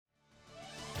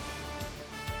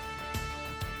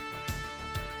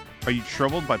Are you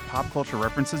troubled by pop culture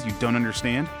references you don't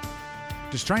understand?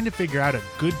 Does trying to figure out a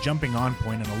good jumping on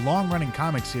point in a long-running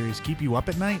comic series keep you up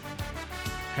at night?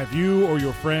 Have you or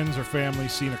your friends or family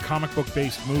seen a comic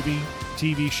book-based movie,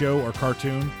 TV show, or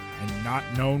cartoon and not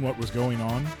known what was going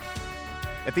on?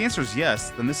 If the answer is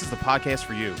yes, then this is the podcast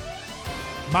for you.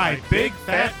 My Big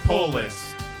Fat Pull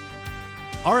List.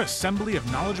 Our assembly of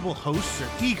knowledgeable hosts are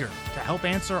eager to help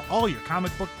answer all your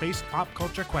comic book-based pop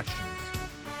culture questions.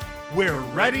 We're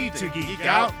ready to geek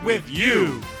out with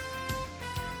you.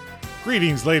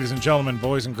 Greetings, ladies and gentlemen,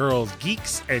 boys and girls,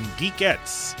 geeks and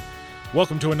geekettes.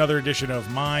 Welcome to another edition of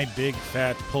My Big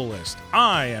Fat Pull List.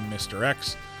 I am Mr.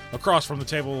 X. Across from the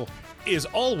table is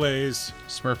always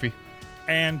Smurfy.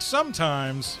 and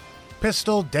sometimes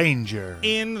Pistol Danger.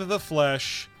 in the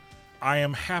flesh. I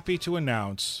am happy to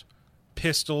announce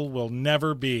Pistol will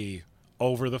never be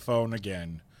over the phone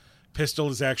again. Pistol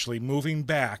is actually moving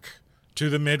back to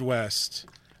the Midwest,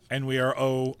 and we are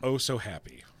oh so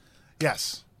happy.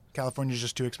 Yes, California's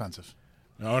just too expensive.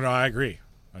 No, I agree.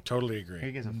 I totally agree. Here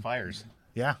you guys have fires.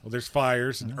 Yeah. Well, there's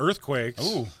fires and earthquakes.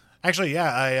 Ooh, Actually,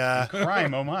 yeah,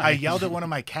 crime, oh my. I yelled at one of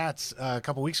my cats a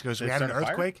couple weeks ago. So we Did it had an start a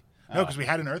fire? earthquake. No, because we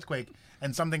had an earthquake,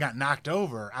 and something got knocked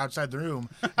over outside the room,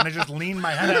 and I just leaned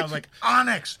my head out. I was like,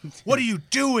 Onyx, what are you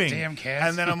doing? Damn cats.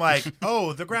 And then I'm like,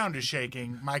 oh, the ground is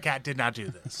shaking. My cat did not do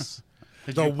this.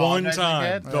 Did The you one apologize to time,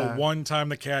 Cat? the one time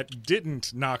the cat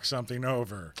didn't knock something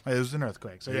over, It was an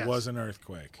earthquake. So it yes. was an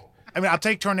earthquake. I mean, I'll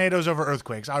take tornadoes over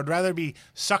earthquakes. I would rather be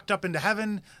sucked up into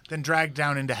heaven than dragged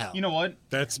down into hell. You know what?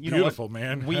 That's You know what? beautiful,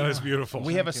 man. That is beautiful.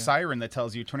 We have a siren that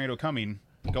tells you tornado coming.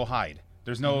 Go hide.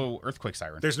 There's no earthquake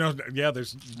siren. There's no,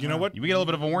 there's, you know what? You get a little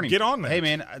bit of a warning. Get on that. Hey,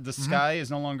 man, the sky is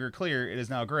no longer clear. It is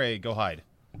now gray. Go hide.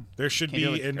 There should Can't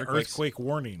deal be with an earthquakes. earthquake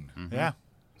warning. Yeah.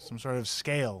 Some sort of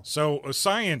scale. So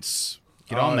science,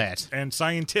 Get on that. and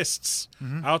scientists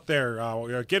out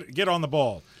there, get on the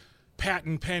ball.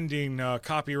 Patent pending,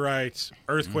 copyright,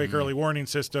 earthquake early warning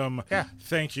system. Yeah.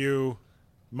 Thank you,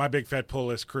 My Big Fat Pull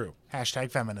List crew.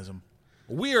 Hashtag feminism.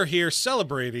 We are here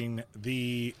celebrating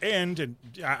the end, and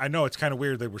I know it's kind of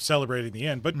weird that we're celebrating the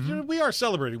end, but we are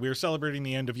celebrating. We are celebrating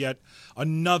the end of yet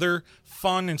another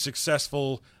fun and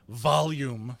successful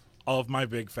volume of My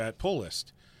Big Fat Pull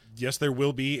List. Yes, there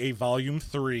will be a volume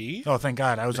 3. Oh, thank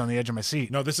God. I was on the edge of my seat.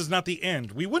 No, this is not the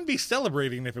end. We wouldn't be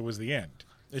celebrating if it was the end.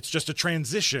 It's just a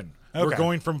transition. We're Okay.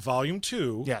 going from volume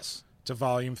 2 Yes. to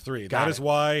volume 3. Got That is it.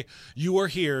 why you are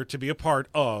here to be a part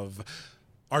of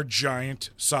our giant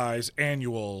size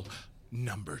annual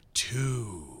number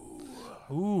 2.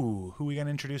 Ooh, who we going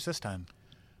to introduce this time?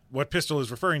 What Pistol is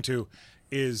referring to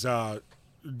is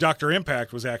Dr.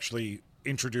 Impact was actually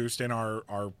introduced in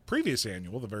our previous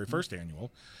annual, the very first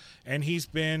annual, and he's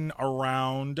been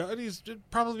around, he's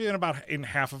probably been about in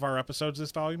half of our episodes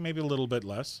this volume, maybe a little bit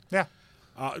less. Yeah.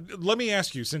 Let me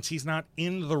ask you, since he's not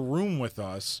in the room with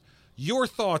us, your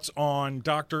thoughts on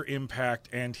Dr. Impact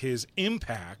and his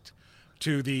impact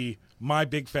to the My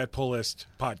Big Fat Pull List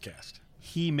podcast.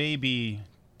 He may be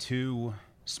too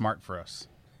smart for us.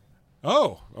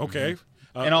 Oh, okay.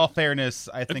 In all fairness,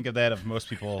 I think of that of most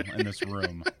people in this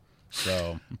room.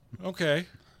 So Okay.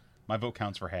 my vote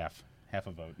counts for half. Half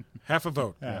a vote. Half a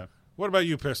vote. Yeah. What about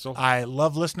you, Pistol? I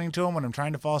love listening to him when I'm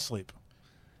trying to fall asleep.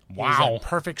 He has Wow. that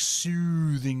perfect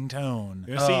soothing tone.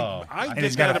 Now, see, Oh, I And did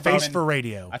he's got that a about face for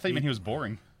radio. I thought you meant he was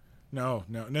boring. No.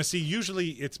 Now, see, usually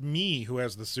it's me who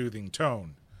has the soothing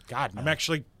tone. God, no. I'm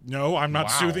actually I'm not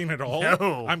Wow. soothing at all.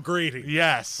 No. I'm grating.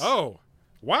 Yes. Oh,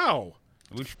 wow.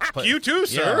 We should You too,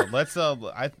 sir. Yeah,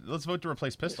 let's vote to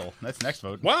replace Pistol. That's next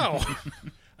vote. Wow.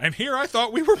 And here I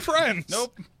thought we were friends.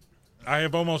 Nope. I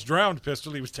have almost drowned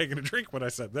Pistol. He was taking a drink when I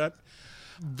said that.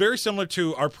 Very similar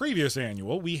to our previous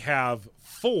annual, we have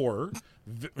 4.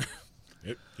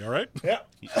 You all right? Yeah.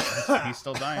 He's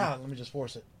still dying. Let me just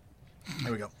force it.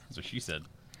 There we go. That's what she said.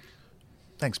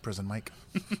 Thanks, Prison Mike.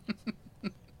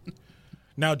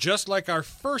 Now, just like our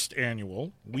first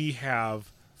annual, we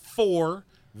have 4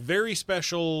 very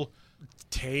special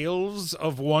tales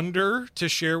of wonder to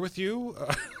share with you.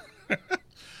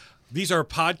 These are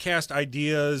podcast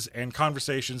ideas and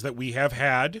conversations that we have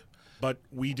had, but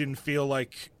we didn't feel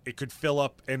like it could fill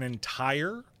up an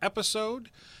entire episode,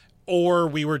 or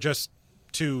we were just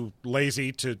too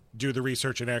lazy to do the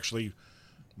research and actually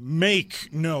make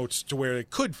notes to where it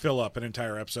could fill up an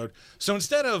entire episode. So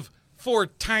instead of 4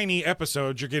 tiny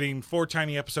episodes, you're getting 4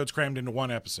 tiny episodes crammed into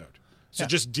one episode. So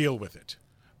just deal with it.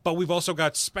 But we've also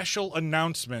got special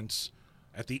announcements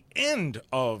at the end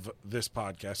of this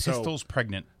podcast. Pistol's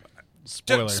pregnant.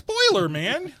 Spoiler.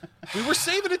 Man. We were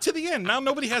saving it to the end. Now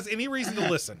nobody has any reason to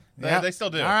listen. They still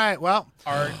do. All right, well,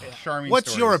 Our charming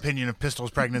what's your stories. opinion of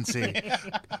Pistol's pregnancy?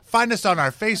 Find us on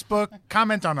our Facebook,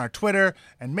 comment on our Twitter,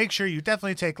 and make sure you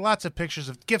definitely take lots of pictures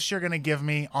of gifts you're going to give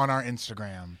me on our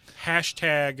Instagram.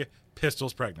 Hashtag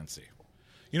Pistols Pregnancy.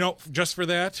 You know, just for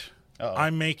that,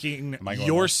 I'm making I going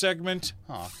your there? segment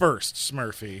first,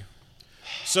 Smurfy.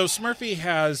 So Smurfy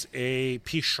has a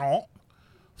penchant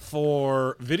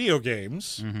for video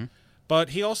games, but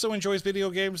he also enjoys video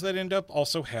games that end up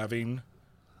also having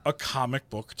a comic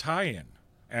book tie-in.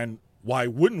 And why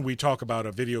wouldn't we talk about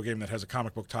a video game that has a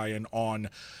comic book tie-in on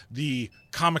the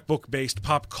comic book-based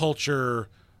pop culture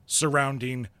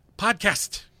surrounding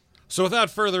podcast? So without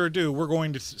further ado, we're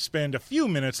going to spend a few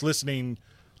minutes listening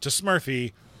to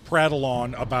Smurfy prattle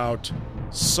on about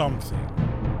something.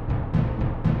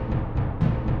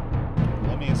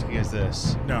 Let me ask you guys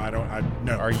this. No, I don't.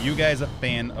 No. Are you guys a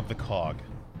fan of the COG?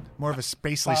 More of a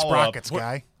Spacely Follow-up. Sprockets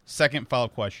guy. Second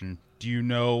follow-up question. Do you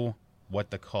know what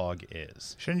the COG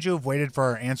is? Shouldn't you have waited for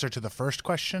our answer to the first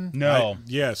question? No.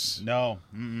 Yes. No.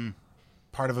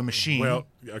 Part of a machine. Well,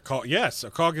 a cog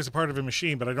is a part of a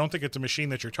machine, but I don't think it's a machine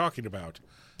that you're talking about.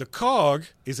 The cog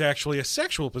is actually a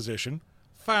sexual position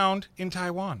found in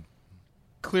Taiwan.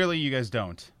 Clearly you guys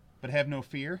don't. But have no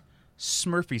fear.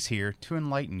 Smurfy's here to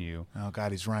enlighten you Oh,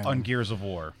 God, he's rhyming. on Gears of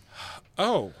War.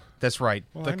 Oh, That's right.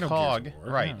 Well, the I know COG. Gears of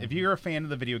War, Right. yeah. If you're a fan of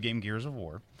the video game Gears of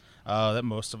War, that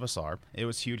most of us are, it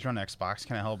was huge on Xbox.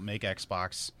 Kind of helped make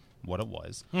Xbox what it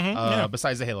was.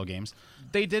 Besides the Halo games,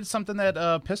 they did something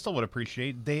that Pistol would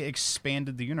appreciate. They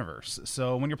expanded the universe.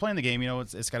 So when you're playing the game, you know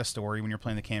it's got a story. When you're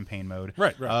playing the campaign mode,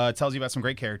 Right. it tells you about some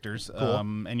great characters.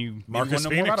 And you maybe Marcus want to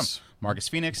know more about Phoenix. them. Marcus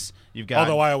Phoenix. You've got.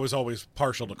 although I was always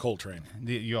partial to Coltrane.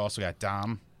 You also got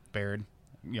Dom, Baird.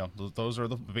 You know, those are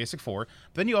the basic four.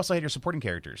 But then you also had your supporting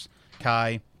characters.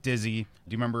 Kai, Dizzy. Do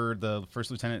you remember the First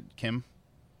Lieutenant Kim,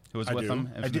 who was I with do. them?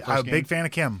 I'm a big fan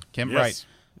of Kim. Kim, Yes. right.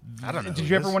 I don't know. Did who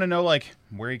you it ever is. want to know, like,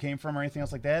 where he came from or anything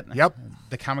else like that? Yep.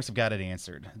 The comics have got it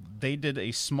answered. They did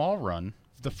a small run.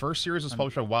 The first series was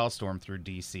published by Wildstorm through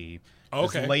DC.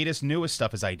 Okay. His latest, newest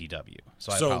stuff is IDW.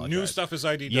 So I So apologize. new stuff is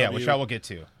IDW. Yeah, which I will get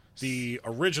to. The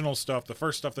original stuff, the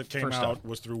first stuff that came First out stuff.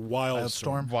 was through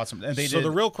Wildstorm. Wildstorm. And they So did,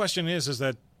 the real question is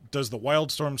that does the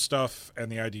Wildstorm stuff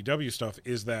and the IDW stuff,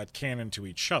 is that canon to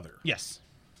each other? yes.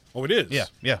 Oh, it is?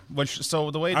 Yeah. Which,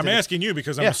 so the way it I'm did it- asking you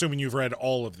because I'm Yeah. assuming you've read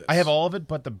all of this. I have all of it,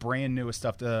 but the brand newest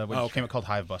stuff, which okay. came out called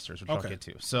Hive Busters, which I'll Okay. get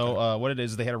to. So what it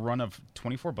is, they had a run of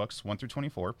 24 books, 1 through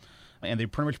 24, and they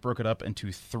pretty much broke it up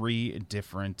into 3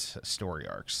 different story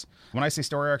arcs. When I say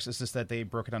story arcs, it's just that they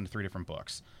broke it down to 3 different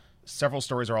books. Several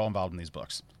stories are all involved in these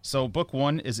books. So book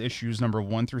 1 is issues number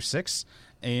 1 through 6,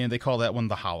 and they call that one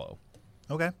The Hollow.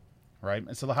 Okay. Right?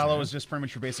 And so The Hollow is just pretty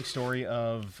much your basic story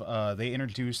of they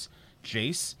introduce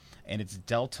Jace, and it's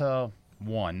Delta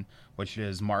 1, which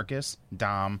is Marcus,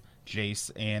 Dom, Jace,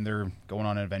 and they're going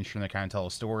on an adventure, and they kind of tell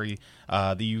a story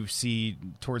that you see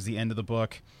towards the end of the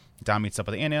book. Dom meets up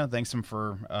with Anna, thanks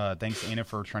Anna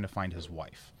for trying to find his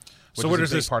wife. Which So what is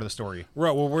is a big this- part of the story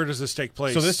Right, well, where does this take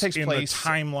place? So this takes in place the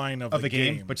timeline of of the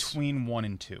game games? between 1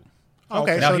 and 2.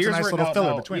 Okay, Now so it's a here's nice where little now- filler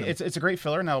now, between them. it's a great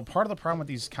filler. Now part of the problem with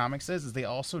these comics is they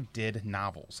also did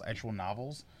novels, actual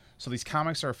novels. So these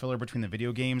comics are a filler between the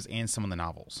video games and some of the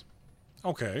novels.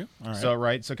 Okay, all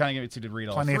right. So kind of get to read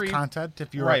all Plenty three. of content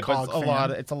if you're right, a but COG it's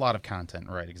fan. it's a lot of content,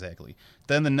 right? Exactly.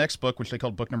 Then the next book, which they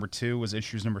called book number 2, was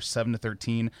issues number 7 to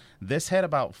 13. This had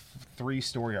about 3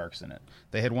 story arcs in it.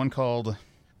 They had one called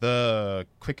The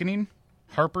Quickening,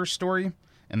 Harper's Story,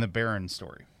 and The Baron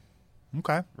Story.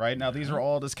 Okay. Right now, these are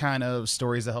all just kind of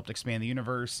stories that helped expand the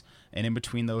universe, and in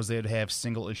between those, they would have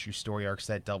single issue story arcs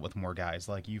that dealt with more guys.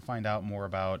 Like you find out more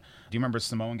about. Do you remember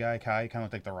Samoan guy Kai, kind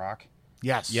of like The Rock?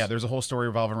 Yes. Yeah, there's a whole story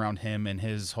revolving around him and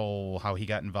his whole how he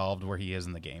got involved where he is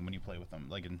in the game when you play with him.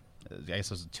 Like in, I guess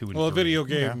it was 2 and Well, a 3. video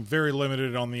game, Yeah. very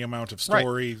limited on the amount of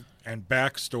story and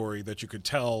backstory that you could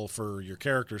tell for your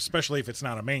character, especially if it's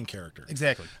not a main character.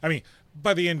 Exactly. I mean,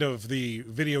 by the end of the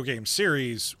video game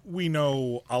series, we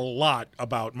know a lot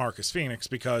about Marcus Phoenix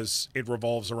because it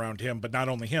revolves around him, but not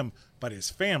only him, but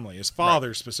his family, his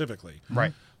father specifically.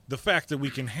 Right. The fact that we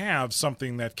can have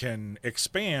something that can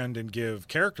expand and give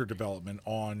character development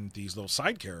on these little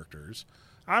side characters,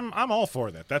 I'm all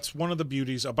for that. That's one of the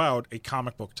beauties about a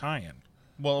comic book tie-in.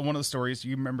 Well, one of the stories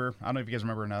you remember, I don't know if you guys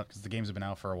remember or not because the games have been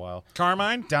out for a while.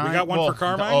 Carmine? We got one for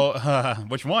Carmine?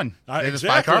 Which one? There's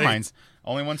exactly. 5 Carmines.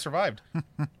 Only one survived.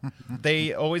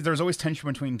 There's always tension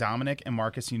between Dominic and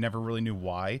Marcus. You never really knew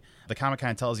why. The comic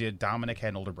kind of tells you Dominic had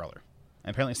an older brother.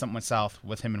 And apparently something went south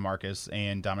with him and Marcus,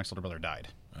 and Dominic's older brother died.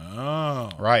 Oh.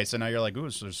 Right, so now you're like, ooh,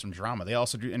 so there's some drama. They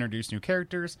also do introduce new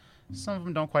characters. Some of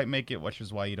them don't quite make it, which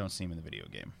is why you don't see them in the video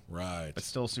game. Right. But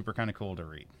still super kind of cool to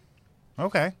read.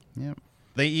 Okay. Yep.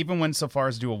 They even went so far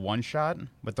as to do a one-shot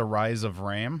with the rise of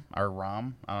Ram, or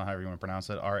Ram, I don't know how you want to pronounce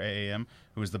it, R-A-A-M,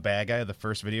 who was the bad guy of the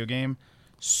first video game.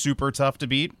 Super tough to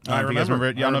beat. I don't know if you guys remember.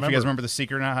 remember. I don't know if you guys remember. remember the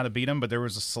secret on how to beat him, but there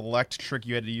was a select trick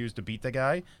you had to use to beat the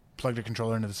guy. Plugged a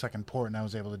controller into the second port, and I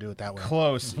was able to do it that way.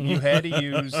 Close. You had to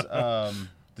use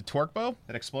the torque bow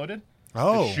that exploded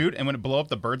Oh. to shoot, and when it blew up,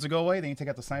 the birds would go away. Then you take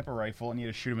out the sniper rifle, and you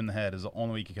had to shoot him in the head. Is the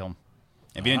only way you could kill him.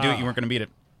 If you didn't do it, you weren't going to beat it.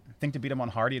 I think to beat him on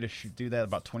hard, you had to do that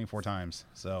about 24 times.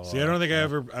 So See, I don't think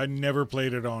I never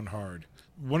played it on hard.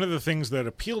 One of the things that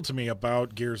appealed to me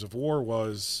about Gears of War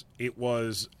was it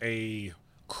was a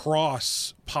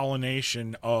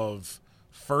cross-pollination of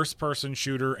first-person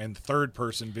shooter and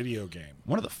third-person video game.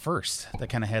 one of the first that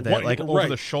kind of had that What- like right. over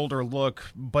the shoulder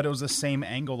look, but it was the same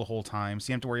angle the whole time. So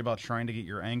you have to worry about trying to get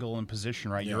your angle and position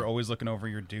right. Yeah. You're always looking over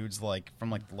your dudes like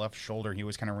from like the left shoulder. He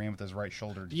always kind of ran with his right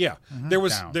shoulder. Yeah, Down.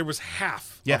 there was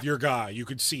half Yeah. of your guy. You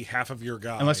could see half of your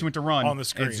guy Unless you went to run on the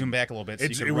screen. and zoom back a little bit, so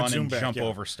you It could would run zoom and back, jump yeah.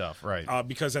 over stuff. Right.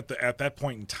 Because at that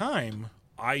point in time,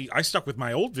 I stuck with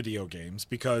my old video games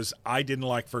because I didn't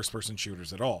like first-person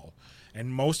shooters at all. And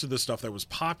most of the stuff that was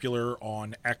popular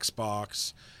on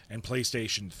Xbox and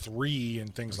PlayStation 3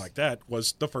 and things like that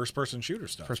was the first-person shooter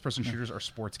stuff. First-person shooters are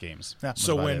sports games. Yeah.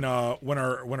 So That's when about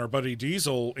when our buddy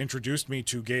Diesel introduced me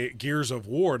to Gears of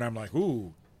War, and I'm like,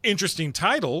 ooh, interesting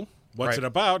title. What's Right. it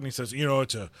about? And he says,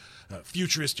 it's a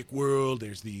futuristic world.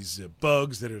 There's these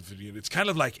bugs that have. It's kind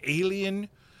of like Alien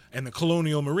and the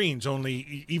Colonial Marines,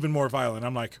 only even more violent.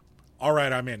 I'm like, all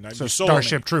right, I'm in. So You sold me.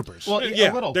 Starship Troopers. Well,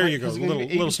 Yeah, a little. there you go. 'cause it Little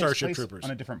takes Starship place Troopers.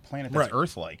 on a different planet that's Right.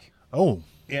 Earth-like. oh.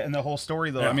 Yeah, and the whole story,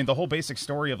 though, Yeah. I mean, the whole basic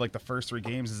story of like the first three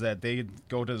games is that they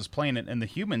go to this planet, and the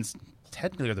humans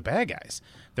technically are the bad guys.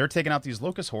 They're taking out these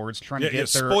locust hordes, trying to Yeah, get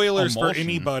their spoilers for emulsion.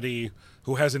 anybody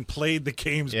who hasn't played the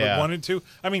games Yeah. but wanted to.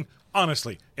 I mean,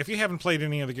 honestly, if you haven't played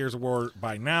any of the Gears of War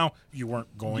by now, you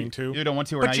weren't going to. You don't want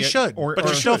to, or But not you yet, should. Or, But or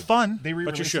it's still should. fun. They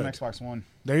re-released should. on Xbox One.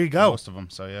 There you go. Most of them,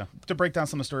 so yeah. To break down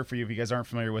some of the story for you, if you guys aren't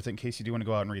familiar with it, in case you do want to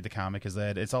go out and read the comic, is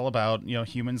that it's all about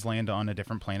humans land on a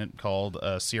different planet called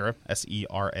Sera,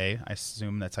 S-E-R-A. I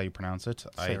assume that's how you pronounce it.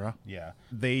 Sera. Yeah.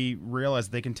 They realize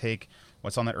they can take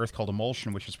what's on that Earth called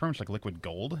emulsion, which is pretty much like liquid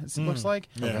gold. It looks like,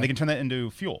 Yeah. and they can turn that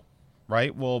into fuel.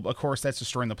 Right? Well, of course, that's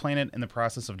destroying the planet. In the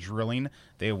process of drilling,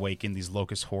 they awaken these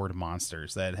locust horde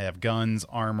monsters that have guns,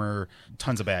 armor,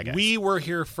 tons of bad guys. We were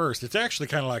here first. It's actually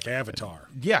kind of like Avatar.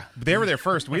 Yeah, they were there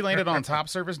first. We landed on top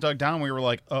surface, dug down. We were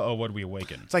like, "Uh oh, what did we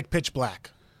awaken?" It's like Pitch Black.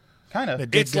 Kind of. They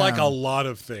dig It's like a down. lot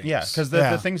of things. Yeah, because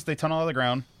Yeah. the things they tunnel out of the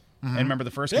ground. And remember, the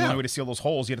first game, the Yeah. only way to seal those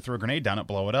holes, you had to throw a grenade down it,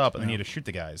 blow it up, and then you had to shoot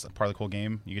the guys. Part of the cool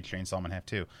game, you could chainsaw them in half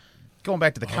too. Going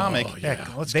back to the comic,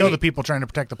 Heck, let's They- kill the people trying to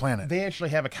protect the planet. they actually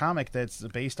have a comic that's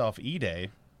based off E-Day,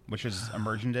 which is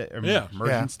Emergence Day, Yeah.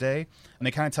 Emergence Day, and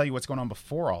they kind of tell you what's going on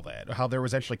before all that, how there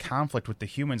was actually conflict with the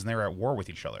humans and they were at war with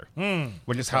each other,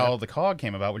 which is how the COG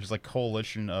came about, which is like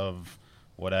coalition of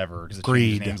whatever, because it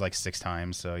changes Greed. names like 6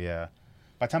 times. So yeah,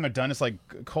 by the time they're done, it's like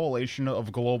coalition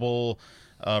of global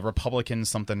Republicans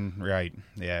something. Right?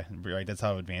 Yeah, right. That's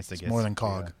how advanced it gets. more than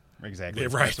COG. Yeah, exactly. Yeah,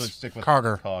 right. So stick with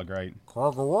Cogger. COG, right?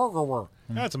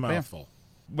 That's a mouthful.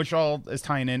 Which all is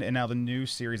tying in, and now the new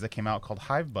series that came out called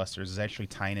Hive Busters is actually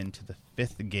tying into the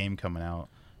 5th game coming out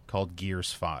called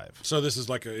Gears 5. So this is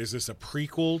is this a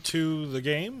prequel to the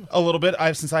game? A little bit.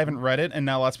 Since I haven't read it, and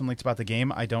now lots been leaked about the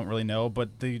game, I don't really know.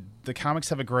 But the comics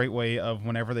have a great way of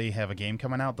whenever they have a game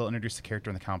coming out, they'll introduce the character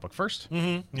in the comic book first,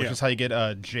 which yeah. is how you get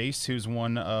Jace, who's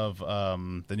one of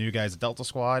the new guys at Delta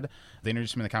Squad. They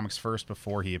introduced him in the comics first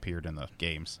before he appeared in the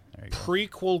games. There you go.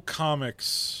 Prequel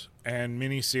comics and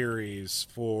miniseries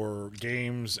for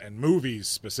games and movies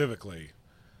specifically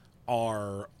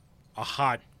are a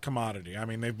hot commodity. I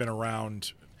mean, they've been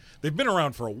around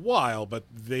for a while, but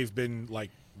they've been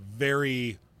like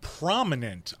very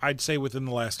prominent, I'd say, within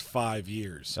the last 5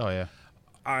 years. Oh yeah.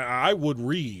 I would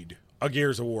read a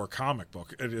Gears of War comic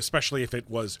book, especially if it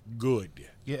was good.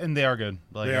 Yeah, and they are good.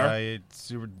 Like They are?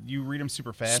 you read them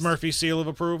super fast. Smurfy seal of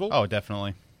approval? Oh,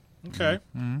 definitely. Okay.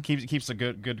 Keeps a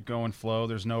good going flow.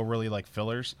 There's no really like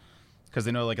fillers because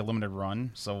they know like a limited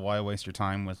run. So why waste your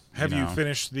time with? Have you know.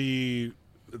 finished the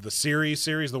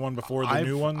series, the one before the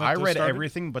new one? That I just read started?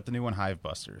 everything but the new one, Hive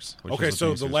Busters. Which Okay, is what so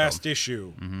new the series last called.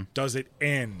 issue, does it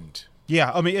end?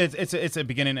 Yeah, I mean it's a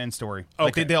beginning and end story.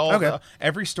 Like Okay. they all Okay.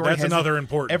 Every story That's has another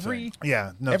important every thing.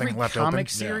 Yeah, nothing every left comic open.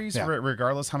 series, Yeah.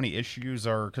 regardless how many issues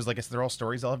are, because like I said, they're all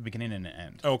stories. They'll have a beginning and an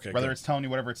end. Okay, whether good. it's telling you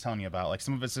whatever it's telling you about. Like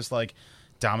some of it's just like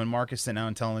Dom and Marcus sitting out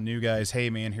and telling the new guys, hey,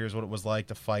 man, here's what it was like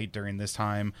to fight during this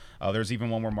time. There's even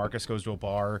one where Marcus goes to a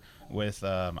bar with,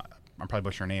 I'm probably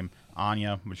butchering her name,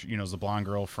 Anya, which, is the blonde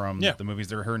girl from the movies.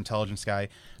 They're her intelligence guy.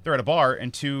 They're at a bar,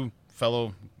 and two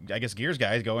fellow, I guess, Gears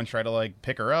guys go and try to, like,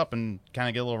 pick her up and kind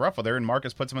of get a little rough with her, and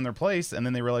Marcus puts them in their place, and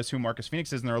then they realize who Marcus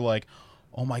Phoenix is, and they're like,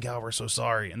 oh my God, we're so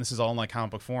sorry. And this is all in, like,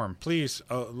 comic book form. Please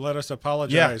let us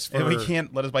apologize for... and we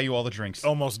can't let us buy you all the drinks.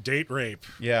 Almost date rape.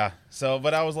 Yeah. So,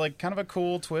 but I was like, kind of a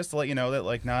cool twist to let you know that,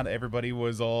 like, not everybody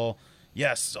was all,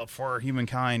 yes, for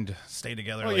humankind, stay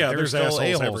together. Well, like, yeah, there's assholes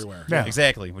a-holes everywhere. Yeah.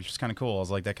 Exactly, which is kind of cool. I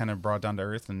was like, that kind of brought down to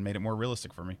earth and made it more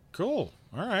realistic for me. Cool.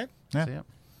 All right. Yeah. So, yeah.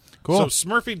 Cool. So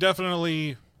Smurfy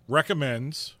definitely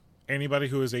recommends anybody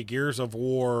who is a Gears of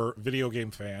War video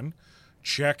game fan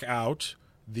check out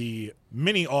the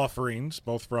mini offerings,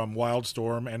 both from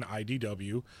Wildstorm and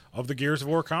IDW, of the Gears of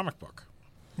War comic book.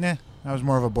 Nah, I was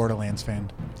more of a Borderlands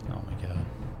fan. Oh my God.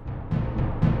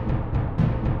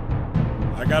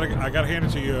 I gotta hand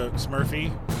it to you,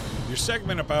 Smurfy. Your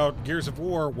segment about Gears of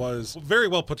War was very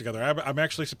well put together. I'm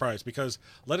actually surprised because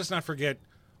let us not forget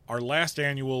our last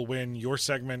annual when your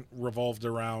segment revolved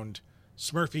around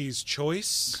Smurfy's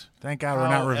Choice. Thank God we're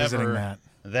not revisiting However,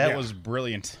 that. That Yeah. was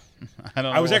brilliant. I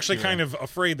don't know I was what actually you kind were- of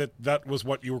afraid that was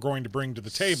what you were going to bring to the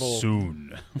table.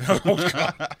 Soon. Oh,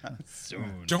 God.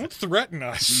 Soon. Don't threaten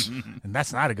us. And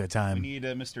that's not a good We time. need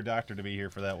Mr. Doctor to be here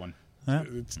for that one.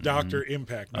 It's Dr.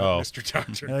 Impact, not Oh. Mr.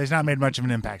 Doctor. Well, he's not made much of an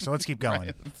impact, so let's keep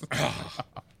going.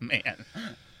 Man.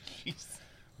 Jeez.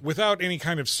 Without any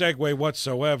kind of segue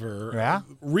whatsoever, Yeah?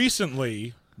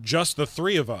 recently, just the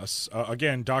three of us,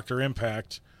 again, Dr.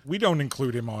 Impact, we don't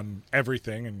include him on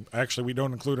everything, and actually we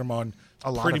don't include him on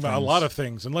A lot pretty of much a things. lot of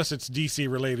things, unless it's DC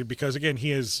related, because again,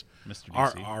 he is Mr.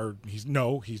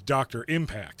 DC. he's Dr.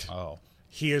 Impact. Oh.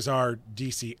 He is our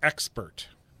DC expert.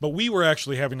 But we were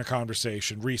actually having a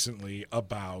conversation recently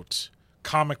about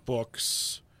comic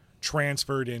books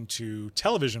transferred into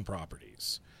television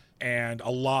properties. And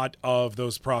a lot of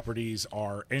those properties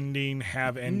are ending,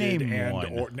 have ended, Name and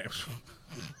one. or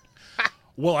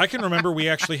Well, I can remember we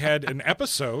actually had an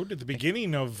episode at the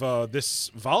beginning of this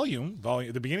volume,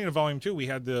 the beginning of volume 2, we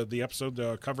had the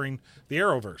episode covering the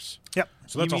Arrowverse. Yep.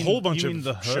 So that's You a mean- whole bunch you of mean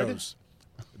the Hood? shows.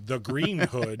 The Green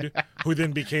Hood, who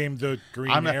then became the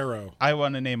Green Arrow. I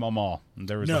want to name them all.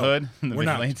 There was No, the Hood, the we're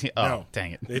not. Vigilante. Oh, No.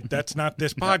 dang it. That's not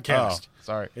this podcast. Oh,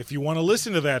 sorry. If you want to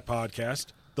listen to that podcast,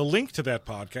 the link to that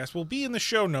podcast will be in the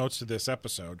show notes to this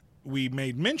episode. We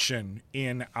made mention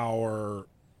in our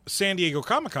San Diego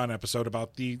Comic-Con episode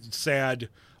about the sad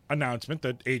announcement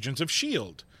that Agents of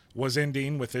S.H.I.E.L.D. was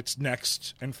ending with its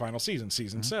next and final season,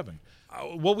 Season 7.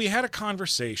 Well, we had a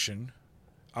conversation,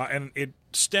 and it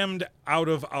stemmed out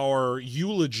of our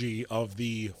eulogy of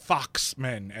the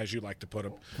Fox-Men, as you like to put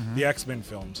them, the X-Men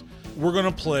films. We're going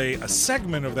to play a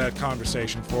segment of that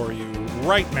conversation for you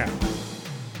right now.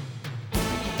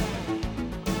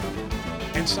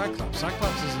 And Cyclops.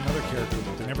 Cyclops is another character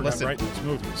that they never Listen. got right in those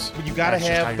movies. But you got to That's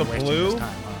just how have the you're wasting blue. this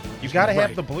time, huh? You got to have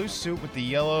Right. the blue suit with the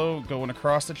yellow going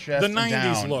across the chest. The and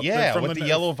 90s down. look, Yeah, from with the- the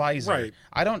yellow visor.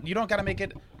 right. You don't got to make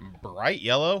it bright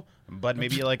yellow, but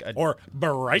maybe like a Or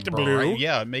bright blue.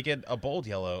 Yeah, make it a bold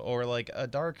yellow or like a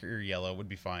darker yellow would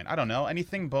be fine. I don't know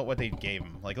anything but what they gave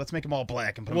him. Like let's make them all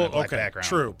black and put them Well, in a black okay, background.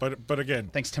 true. But again,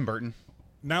 Thanks, Tim Burton.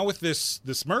 now with this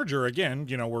merger, again,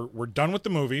 we're done with the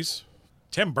movies.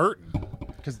 Tim Burton.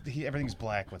 Because everything's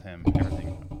black with him.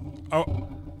 Everything. Oh,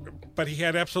 but he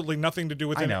had absolutely nothing to do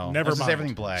with I it. know. Never It's just mind.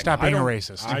 everything black. Stop I being a don't-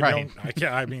 racist. I Right. don't. I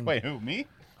can't. I mean, Wait, who? Me?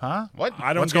 Huh? What?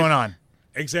 I don't. What's get- going on?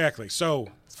 Exactly. So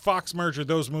Fox merger,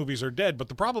 those movies are dead. But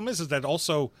the problem is that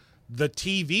also the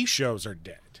TV shows are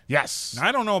dead. Yes. Now,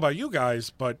 I don't know about you guys,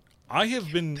 but I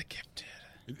have been Gifted.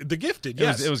 The Gifted. It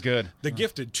Yes, was, it was good. The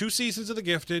Gifted. 2 seasons of The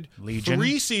Gifted. Legion.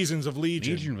 3 seasons of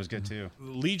Legion. Legion was good too.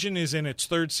 Legion is in its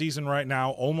 3rd season right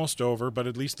now, almost over, but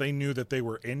at least they knew that they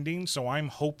were ending, so I'm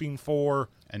hoping for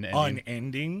An ending.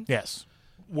 unending. Yes.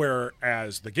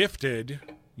 Whereas The Gifted,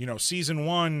 season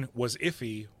 1 was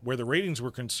iffy where the ratings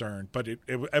were concerned, but it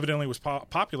evidently was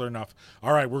popular enough.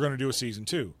 All right, we're going to do a season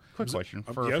 2. Quick question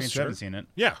for yes, fans who sure. haven't seen it.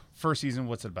 Yeah. First season,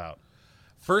 what's it about?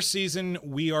 First season,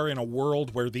 we are in a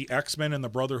world where the X-Men and the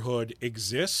Brotherhood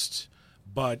exist,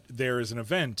 but there is an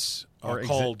event Or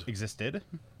called... existed?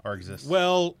 Or exists?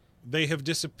 Well, they have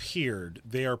disappeared.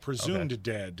 They are presumed Okay.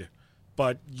 dead,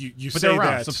 but you but say they're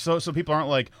around, that... so people aren't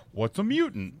like, "What's a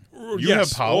mutant? You Yes.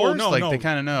 have powers?" Oh, no, like no. they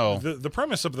kind of know. The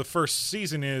premise of the first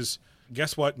season is,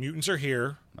 guess what? Mutants are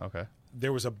here. Okay.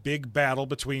 There was a big battle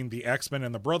between the X-Men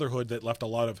and the Brotherhood that left a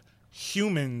lot of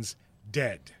humans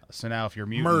dead. So now, if you're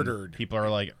mutant, Murdered. people are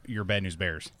like, "You're bad news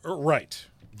bears." Right.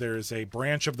 There is a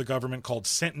branch of the government called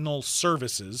Sentinel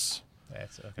Services.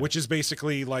 That's okay. which is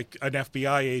basically like an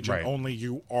FBI agent, Right. only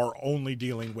you are only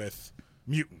dealing with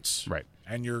mutants. Right.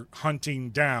 And you're hunting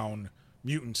down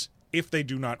mutants if they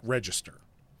do not register.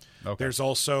 Okay. There's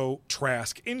also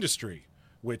Trask Industry,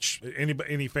 which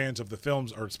any fans of the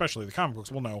films, or especially the comic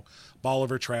books, will know.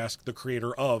 Bolivar Trask, the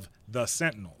creator of The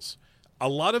Sentinels. A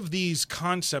lot of these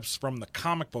concepts from the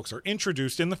comic books are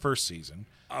introduced in the first season,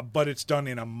 but it's done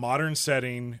in a modern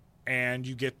setting, and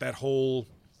you get that whole...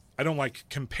 I don't like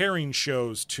comparing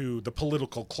shows to the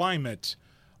political climate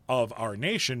of our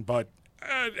nation, but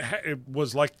it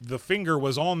was like the finger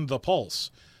was on the pulse.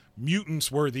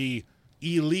 Mutants were the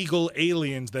illegal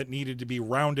aliens that needed to be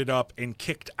rounded up and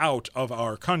kicked out of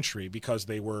our country because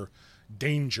they were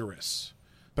dangerous.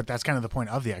 But that's kind of the point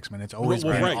of the X-Men. It's always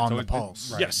Well, been right. on So the it-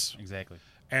 pulse. right, Yes. exactly.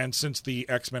 And since the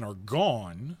X-Men are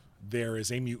gone, there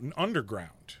is a mutant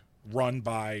underground run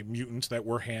by mutants that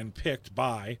were handpicked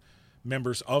by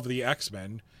members of the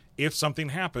X-Men. If something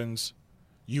happens,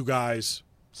 you guys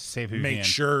Save who you make can.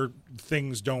 sure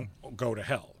things don't go to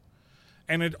hell.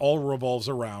 And it all revolves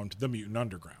around the mutant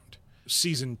underground.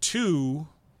 Season 2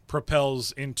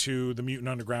 propels into the mutant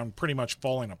underground pretty much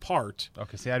falling apart.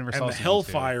 Okay, see, I never saw And the season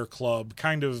Hellfire Club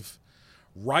kind of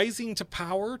rising to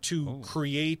power to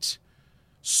create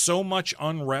so much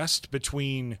unrest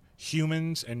between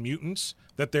humans and mutants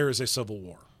that there is a civil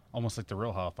war. 2. Almost like the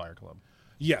real Hellfire Club.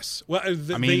 Yes. Well, I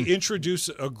mean- they introduce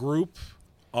a group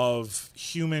of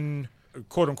human,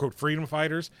 quote-unquote, freedom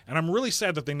fighters, and I'm really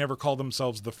sad that they never called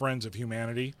themselves the Friends of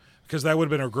Humanity, because that would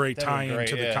have been a great tie-in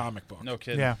to the comic book. No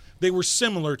kidding. Yeah. They were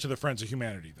similar to the Friends of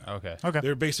Humanity, though. Okay. Okay.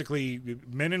 They're basically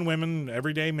men and women,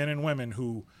 everyday men and women,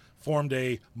 who formed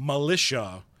a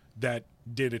militia that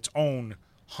did its own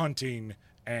hunting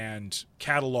and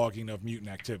cataloging of mutant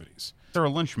activities. They're a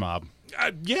lynch mob.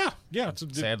 Yeah.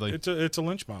 Sadly. it's a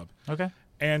lynch mob. Okay.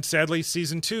 And sadly,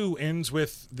 season 2 ends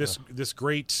with this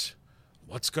great,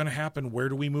 what's going to happen? Where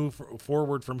do we move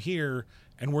forward from here?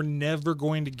 And we're never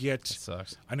going to get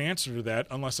Sucks. an answer to that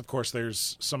unless, of course,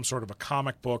 there's some sort of a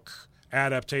comic book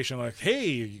adaptation like,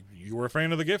 hey, you were a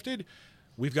fan of The Gifted?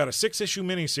 We've got a 6-issue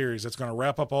miniseries that's going to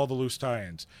wrap up all the loose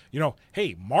tie-ins. You know,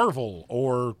 hey, Marvel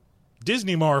or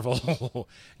Disney Marvel,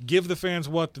 give the fans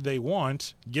what they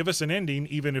want. Give us an ending,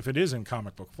 even if it is in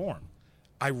comic book form.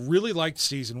 I really liked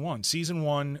season 1. Season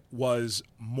 1 was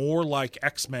more like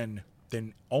X-Men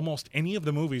than almost any of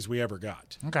the movies we ever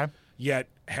got, Okay. yet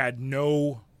had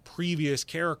no previous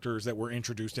characters that were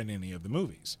introduced in any of the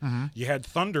movies. You had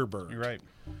Thunderbird. You're right.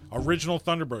 Original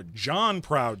Thunderbird. John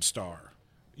Proudstar.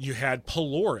 You had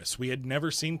Polaris. We had never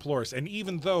seen Polaris. And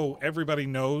even though everybody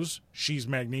knows she's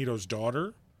Magneto's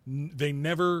daughter, they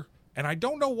never... And I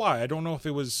don't know why. I don't know if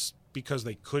it was because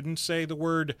they couldn't say the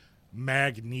word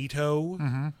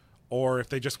Magneto or if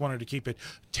they just wanted to keep it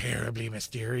terribly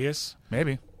mysterious.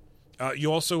 Maybe.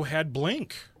 You also had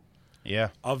Blink. Yeah.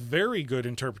 A very good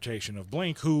interpretation of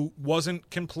Blink, who wasn't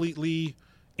completely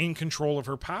in control of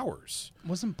her powers.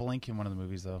 Wasn't Blink in one of the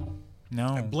movies, though?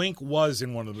 No. Blink was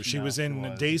in one of them. She No, was in she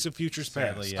was. Days of Future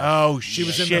Sadly, Past. yeah. Oh, She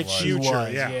was in shit, the she future,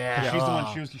 was. yeah. She's the Oh.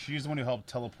 one. She's the one who helped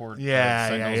teleport. Yeah,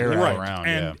 signals yeah, you're all right.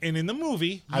 around. and in the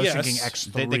movie, I was yes, thinking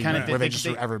X3, They kinda where they did- just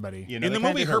they- threw everybody. You know, in they the kinda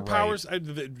movie, did her right. powers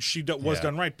was Yeah.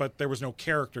 done right, but there was no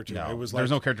character to No, it. It was there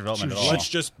was like, no character development at all. Let's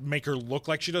just make her look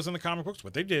like she does in the comic books,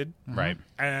 what they did, Right.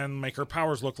 and make her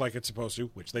powers look like it's supposed to,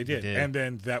 which they did. did. And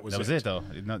then that was That was it, though.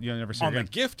 You'll never see her On The again.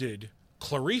 Gifted,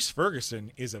 Clarice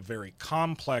Ferguson is a very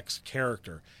complex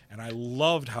character, and I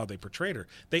loved how they portrayed her.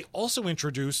 They also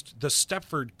introduced the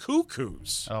Stepford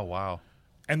Cuckoos, Oh wow.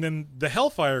 and then the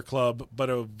Hellfire Club,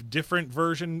 but a different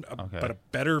version, Okay. but a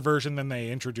better version than they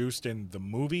introduced in the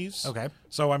movies. Okay.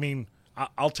 So, I mean,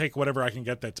 I'll take whatever I can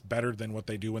get that's better than what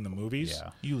they do in the movies.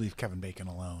 Yeah. You leave Kevin Bacon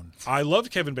alone. I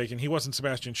loved Kevin Bacon. He wasn't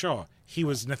Sebastian Shaw. He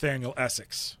was Nathaniel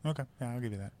Essex. Okay. Yeah, I'll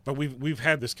give you that. But we've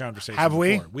had this conversation Have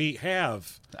we? before. We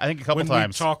have. I think a couple when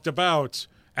times. we talked about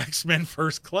X-Men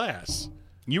First Class.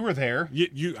 You were there.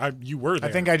 You were there.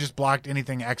 I think I just blocked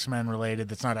anything X-Men related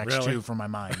that's not X2 Really? from my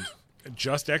mind.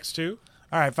 Just X2?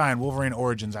 All right, fine. Wolverine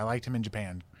Origins. I liked him in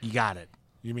Japan. You got it.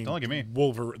 You mean Don't look at me.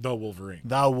 The Wolverine.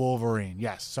 The Wolverine.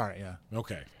 Yes. Sorry. Yeah.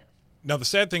 Okay. Now, the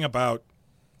sad thing about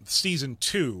season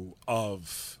 2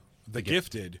 of The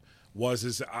Gifted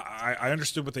is I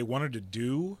understood what they wanted to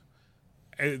do.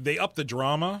 They upped the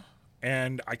drama,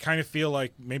 and I kind of feel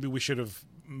like maybe we should have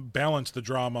balanced the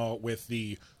drama with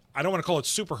the, I don't want to call it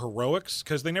super heroics,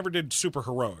 because they never did super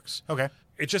heroics. Okay.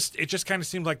 It just kind of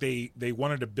seemed like they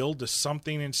wanted to build to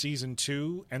something in season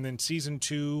 2, and then season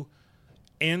 2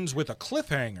 ends with a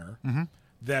cliffhanger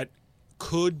that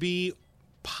could be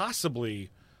possibly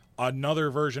another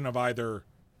version of either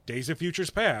Days of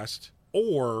Futures Past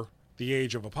or the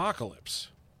Age of Apocalypse.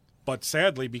 But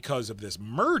sadly, because of this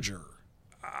merger,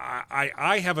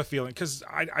 I have a feeling, because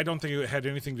I don't think it had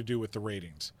anything to do with the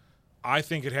ratings. I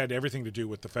think it had everything to do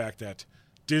with the fact that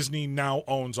Disney now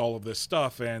owns all of this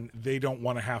stuff, and they don't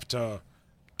want to have to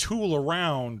tool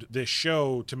around this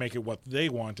show to make it what they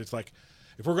want. It's like,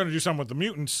 if we're going to do something with the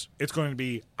mutants, it's going to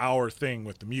be our thing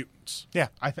with the mutants. Yeah.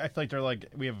 I feel like they're like,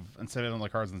 we have, instead of the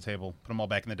cards on the table, put them all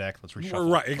back in the deck. Let's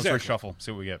reshuffle. Right, exactly. Let's reshuffle.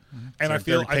 See what we get. And So I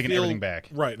feel they're taking everything back.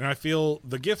 Right, and I feel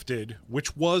The Gifted,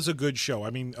 which was a good show.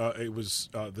 I mean, it was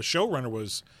the showrunner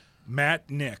was Matt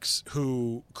Nix,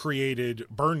 who created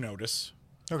Burn Notice.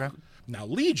 Okay. Now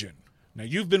Legion. Now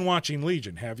you've been watching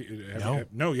Legion, have you?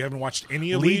 No, you haven't watched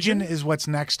any of Legion is what's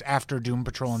next after Doom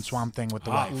Patrol and Swamp Thing with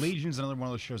the wife. Legion's another one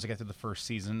of those shows that got through the first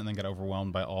season and then got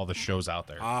overwhelmed by all the shows out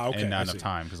there. Okay, and not I enough see.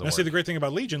 time because Now, see, the great thing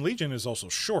about Legion is also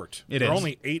short. It There are is.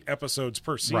 only 8 episodes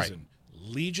per season. Right.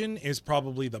 Legion is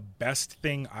probably the best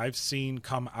thing I've seen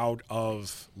come out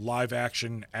of live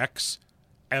action X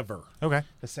ever. Okay.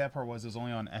 The sad part was it was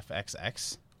only on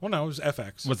FXX. Well, no, it was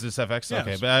FX. Was this FX? Yeah, Okay,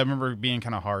 it was- but I remember it being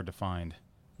kind of hard to find.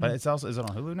 But it's also, is it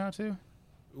on Hulu now too?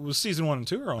 It was season 1 and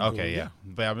 2 or on Okay, Hulu? yeah.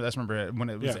 But I just remember when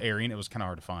it was Yeah. airing, it was kind of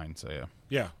hard to find. So yeah.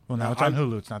 Yeah. Well, now it's on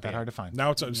Hulu. It's not that hard to find.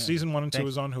 Now it's season 1 and 2 Thank-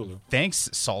 is on Hulu. Thanks,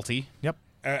 Salty. Yep.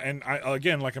 And I,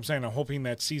 again, like I'm saying, I'm hoping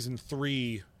that season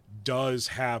 3 does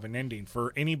have an ending.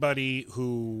 For anybody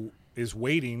who is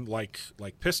waiting, like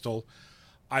Pistol,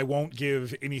 I won't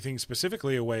give anything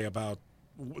specifically away about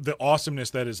the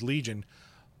awesomeness that is Legion.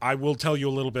 I will tell you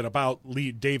a little bit about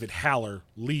David Haller,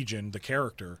 Legion, the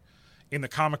character. In the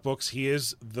comic books, he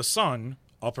is the son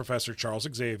of Professor Charles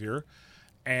Xavier,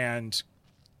 and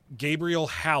Gabriel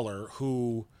Haller,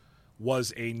 who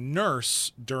was a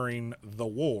nurse during the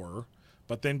war,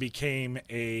 but then became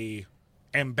a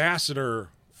ambassador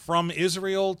from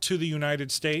Israel to the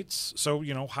United States. So,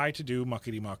 high-to-do,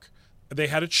 muckety-muck. They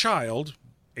had a child.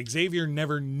 Xavier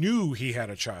never knew he had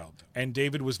a child, and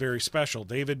David was very special.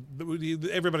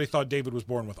 Everybody thought David was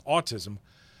born with autism.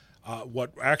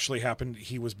 What actually happened,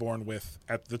 he was born with,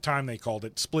 at the time they called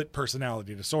it, split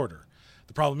personality disorder.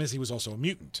 The problem is he was also a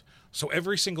mutant. So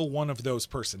every single one of those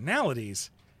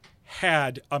personalities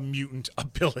had a mutant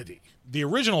ability. The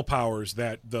original powers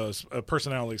that the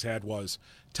personalities had was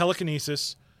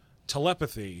telekinesis,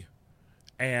 telepathy,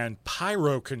 and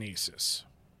pyrokinesis.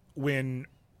 When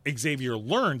Xavier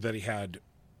learned that he had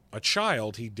a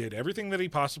child, he did everything that he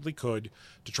possibly could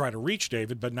to try to reach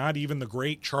David, but not even the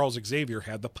great Charles Xavier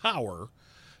had the power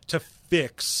to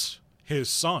fix his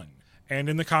son. And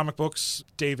in the comic books,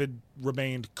 David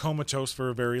remained comatose for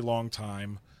a very long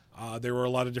time. There were a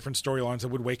lot of different storylines that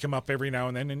would wake him up every now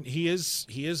and then, and he is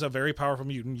a very powerful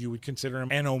mutant. You would consider him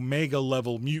an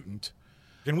Omega-level mutant.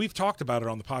 And we've talked about it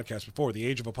on the podcast before, the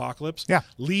Age of Apocalypse. Yeah.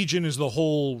 Legion is the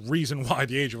whole reason why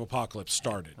the Age of Apocalypse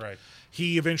started. Right.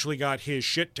 He eventually got his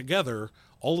shit together,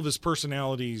 all of his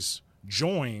personalities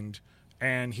joined,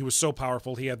 and he was so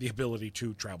powerful he had the ability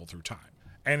to travel through time.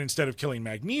 And instead of killing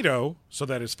Magneto, so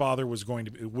that his father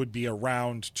would be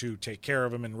around to take care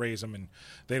of him and raise him, and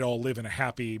they'd all live in a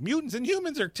happy mutants and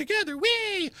humans are together,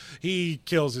 whee! He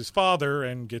kills his father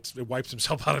and wipes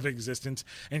himself out of existence,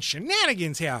 and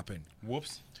shenanigans happen.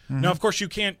 Whoops. Now, of course, you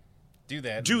can't Do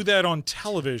that. do that on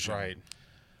television. Right.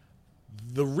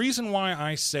 The reason why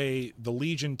I say the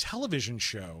Legion television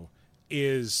show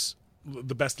is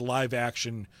the best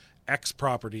live-action X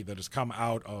property that has come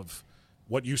out of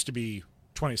what used to be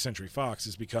 20th Century Fox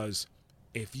is because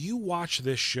if you watch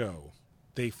this show,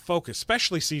 they focus,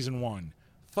 especially season 1,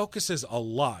 focuses a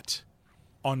lot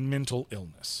on mental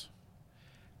illness.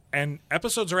 And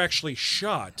episodes are actually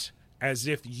shot as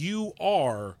if you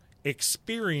are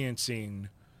experiencing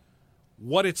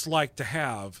what it's like to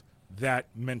have that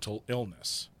mental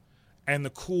illness. And the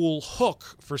cool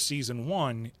hook for season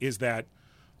 1 is that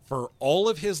for all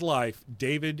of his life,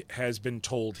 David has been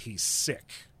told he's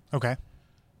sick. Okay.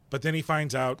 But then he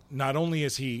finds out not only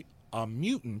is he a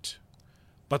mutant,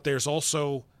 but there's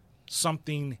also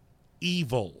something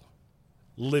evil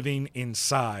living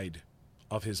inside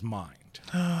of his mind.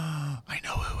 I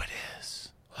know who it is.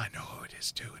 I know who it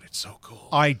is too, and it's so cool.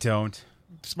 I don't.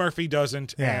 Smurfy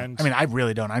doesn't, Yeah. and I mean, I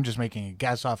really don't. I'm just making a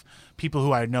guess off people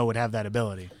who I know would have that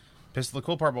ability. Pistol, the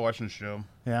cool part about watching the show,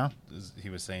 Yeah. is, he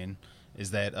was saying,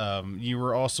 is that you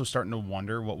were also starting to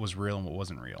wonder what was real and what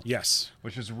wasn't real. yes.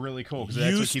 Which is really cool because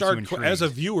that's You what keeps you start intrigued. as a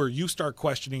viewer, you start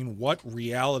questioning what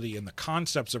reality and the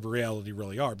concepts of reality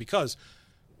really are, because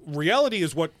reality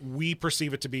is what we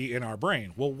perceive it to be in our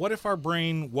brain. Well, what if our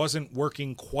brain wasn't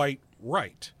working quite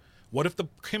right? What if the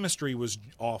chemistry was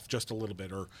off just a little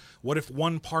bit? Or what if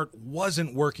one part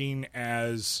wasn't working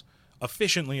as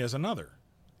efficiently as another?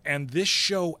 And this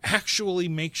show actually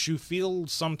makes you feel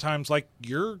sometimes like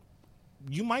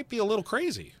you might be a little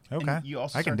crazy. Okay, And you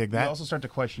also I can dig that. You also start to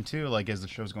question too, like as the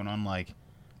show's going on, like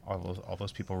all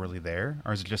those people really there,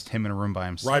 or is it just him in a room by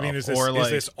himself? Right, I mean, is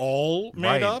this all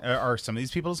made up? Are some of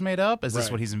these people just made up? Is this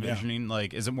Right, what he's yeah. envisioning?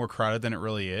 Like, is it more crowded than it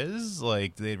really is?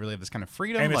 Like, do they really have this kind of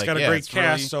freedom? And it's like, got a yeah, great it's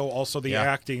cast, really- so also the Yeah.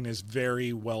 acting is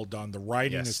very well done. The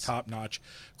writing Yes. is top notch.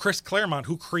 Chris Claremont,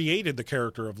 who created the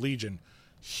character of Legion,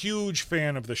 huge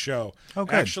fan of the show. Oh,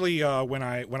 good. Actually, when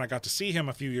I got to see him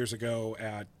a few years ago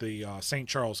at the St.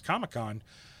 Charles Comic-Con,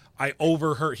 I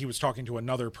overheard he was talking to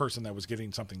another person that was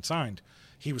getting something signed.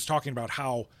 He was talking about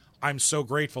how I'm so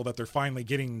grateful that they're finally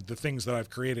getting the things that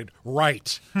I've created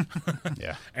right.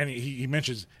 Yeah. And he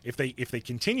mentions if they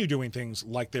continue doing things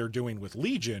like they're doing with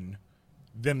Legion,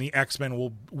 then the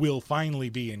X-Men will finally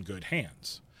be in good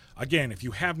hands. Again, if you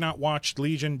have not watched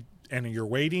Legion and you're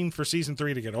waiting for season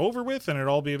 3 to get over with and it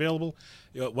all be available,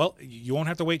 well, you won't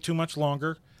have to wait too much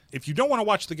longer. If you don't want to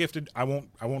watch The Gifted, I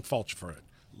won't fault you for it.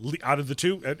 Out of the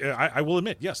two, I will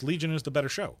admit, yes, Legion is the better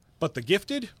show. But The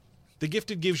Gifted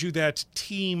gives you that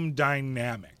team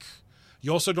dynamic.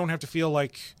 You also don't have to feel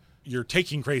like you're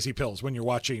taking crazy pills when you're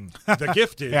watching The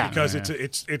Gifted Yeah. because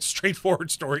it's straightforward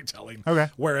storytelling.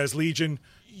 Okay. Whereas Legion,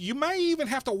 you might even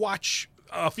have to watch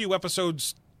a few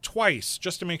episodes twice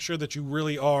just to make sure that you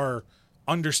really are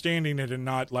understanding it and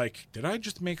not like, did I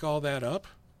just make all that up?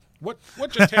 What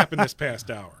just happened this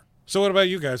past hour? So what about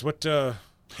you guys? What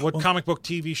comic book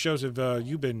TV shows have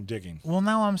you been digging? Well,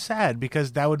 now I'm sad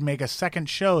because that would make a second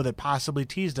show that possibly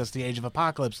teased us the Age of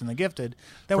Apocalypse and The Gifted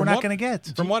that we're not going to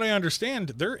get. From what I understand,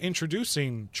 they're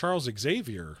introducing Charles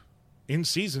Xavier in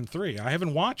season 3. I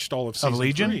haven't watched all of season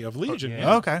Legion? 3 of Legion. yeah.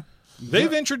 Yeah. Okay.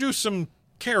 They've introduced some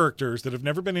characters that have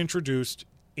never been introduced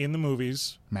in the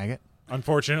movies. Maggot.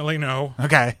 Unfortunately, no.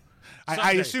 Okay. I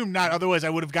Someday. assume not. Otherwise, I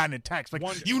would have gotten a text like,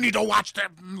 you need to watch the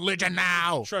Legion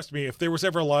now. Trust me, if there was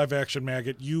ever a live-action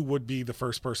Maggot, you would be the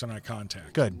first person I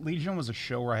contact. Good. Legion was a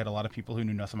show where I had a lot of people who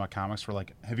knew nothing about comics were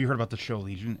like, have you heard about the show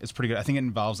Legion? It's pretty good. I think it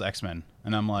involves X-Men.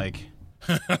 And I'm like,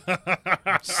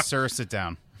 sir, sit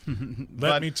down.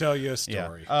 Let me tell you a Yeah.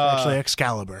 story. Actually,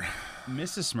 Excalibur.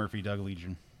 Mrs. Smurfy dug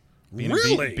Legion.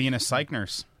 Really? Being a psych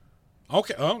nurse.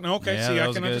 Okay. Oh, no, okay. Yeah, See, that I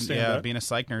was can good. understand Yeah, that. being a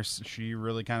psych nurse, she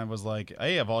really kind of was like,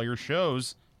 hey, of all your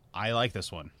shows, I like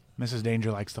this one. Mrs.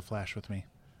 Danger likes the Flash with me.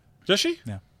 Does she?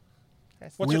 Yeah.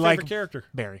 What's We your like- favorite character?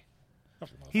 Barry.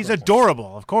 He's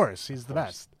adorable, of course. He's the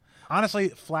best. Honestly,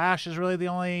 Flash is really the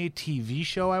only TV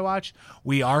show I watch.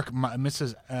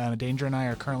 Mrs. Danger and I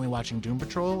are currently watching Doom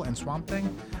Patrol and Swamp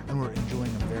Thing, and we're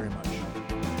enjoying them very much.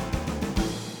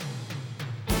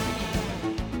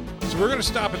 So we're going to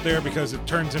stop it there because it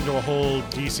turns into a whole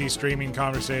DC streaming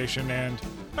conversation. And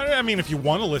I mean, if you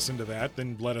want to listen to that,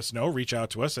 then let us know. Reach out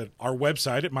to us at our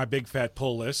website at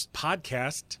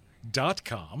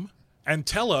mybigfatpulllistpodcast.com and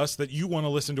tell us that you want to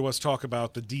listen to us talk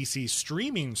about the DC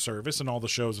streaming service and all the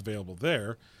shows available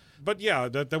there. But yeah,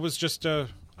 that was just a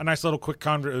nice little quick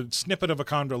snippet of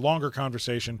a longer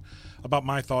conversation about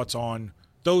my thoughts on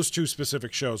those two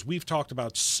specific shows. We've talked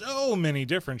about so many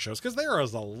different shows because there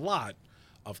is a lot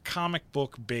of comic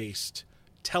book based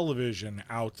television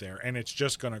out there, and it's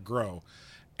just going to grow.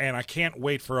 And I can't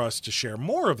wait for us to share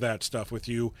more of that stuff with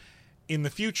you in the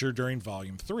future during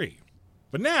Volume 3.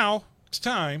 But now it's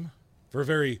time for a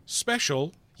very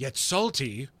special yet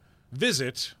salty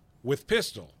visit with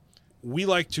Pistol. We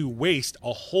like to waste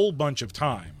a whole bunch of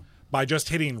time by just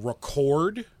hitting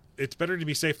record. It's better to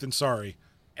be safe than sorry.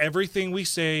 Everything we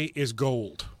say is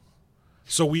gold.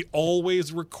 So we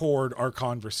always record our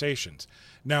conversations.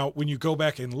 Now, when you go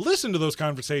back and listen to those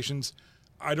conversations,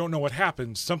 I don't know what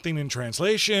happens. Something in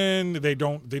translation, they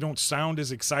don't sound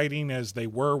as exciting as they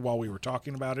were while we were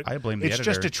talking about it. I blame the It's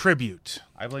editor. just a tribute.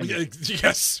 I blame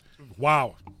Yes.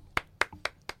 Wow.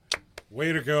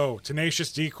 Way to go.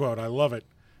 Tenacious D quote. I love it.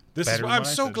 Better than I'm what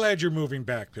I so said. glad you're moving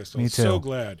back, Pistol. Me too. So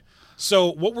glad.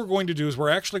 So what we're going to do is we're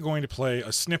actually going to play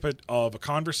a snippet of a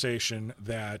conversation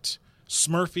that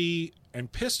Smurfy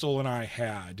and Pistol and I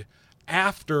had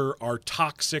after our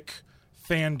Toxic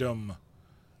Fandom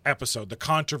episode, the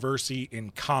Controversy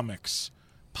in Comics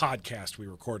podcast we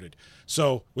recorded.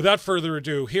 So without further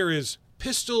ado, here is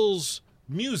Pistol's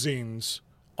musings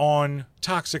on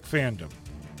Toxic Fandom.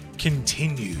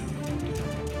 Continue.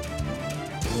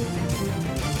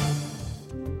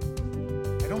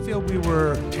 I don't feel we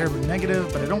were terribly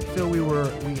negative, but I don't feel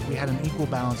we had an equal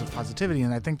balance of positivity,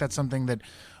 and I think that's something that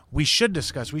we should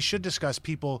discuss. We should discuss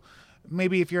people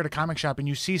maybe if you're at a comic shop and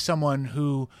you see someone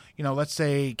who, let's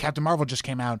say Captain Marvel just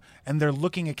came out and they're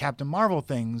looking at Captain Marvel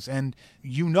things and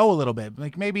a little bit,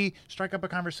 like maybe strike up a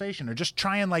conversation or just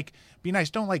try and like be nice.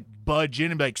 Don't like budge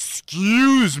in and be like,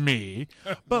 excuse me,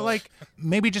 but like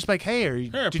maybe just like, hey,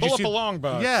 Here, did pull you up see a long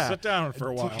box. Yeah. Sit down for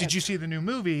a while. Did you see the new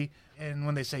movie? And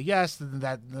when they say yes, then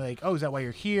that like, oh, is that why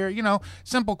you're here?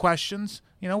 Simple questions.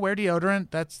 Wear deodorant.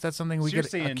 That's something we So you're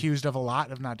get saying- accused of a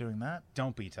lot of not doing that.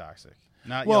 Don't be toxic.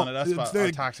 Not yelling at us about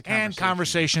our toxic and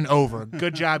conversation. conversation over.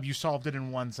 Good job, you solved it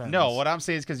in one sentence. No, what I'm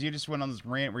saying is because you just went on this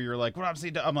rant where you're like, what I'm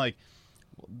saying, I'm like,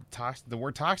 the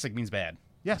word toxic means bad.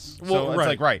 Yes. So Well, it's right.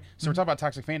 like, right. So we're talking about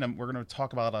toxic fandom. We're going to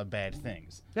talk about a lot of bad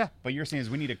things. Yeah. But you're saying is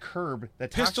we need to curb that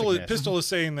Pistol toxicness. is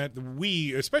saying that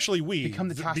we, especially we, Become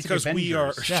the toxic because we are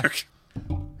Avengers.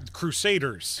 Yeah.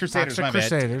 Crusaders. Crusaders, Toxic my bad.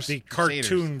 Crusaders. The Crusaders.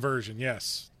 cartoon version,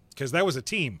 yes, because that was a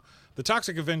team. The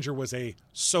Toxic Avenger was a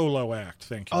solo act.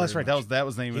 Thank you. Oh, that's very right. much. That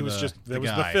was the name He of was the just the that was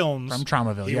the guy. films From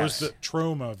Traumaville, He yes. was the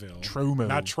Traumaville. Trauma.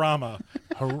 Not trauma.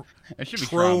 It should be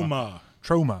trauma. Trauma.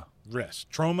 Trauma. Yes,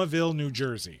 Traumaville, New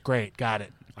Jersey. Great. Got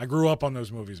it. I grew up on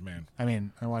those movies, man. I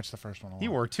mean, I watched the first one a lot. He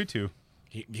wore a tutu.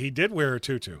 He did wear a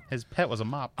tutu. His pet was a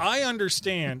mop. I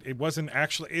understand it wasn't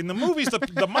actually in the movies.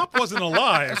 The mop wasn't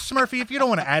alive. Smurfy, if you don't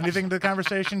want to add anything to the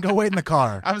conversation, go wait in the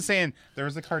car. I'm saying there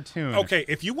was a cartoon. Okay,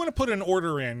 if you want to put an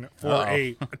order in for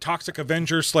a Toxic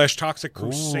Avenger / Toxic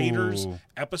Crusaders Ooh.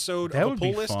 episode That of a would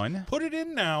pull be list, fun. put it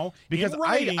in now Because in I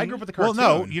writing. grew up with the Well,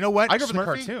 cartoon. no, you know what, I grew up with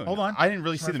Smurfy? the cartoon. Hold on. I didn't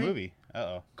really see the Smurfy? movie.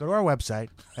 Uh-oh. Go to our website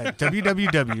at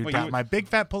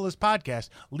www.mybigfatpullist podcast.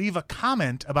 Leave a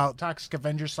comment about Toxic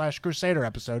Avenger / Crusader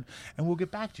episode, and we'll get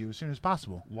back to you as soon as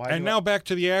possible. Why And do now I, back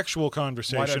to the actual Why do I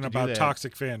conversation have to do about that?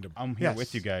 toxic fandom. I'm here Yes.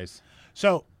 with you guys.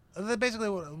 So basically,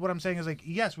 what I'm saying is like,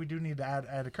 yes, we do need to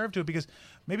add a curve to it because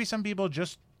maybe some people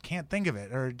just can't think of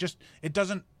it, or just it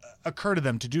doesn't occur to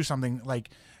them to do something like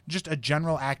just a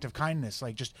general act of kindness,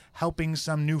 like just helping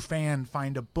some new fan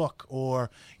find a book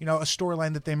or a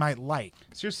storyline that they might like.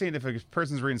 So you're saying if a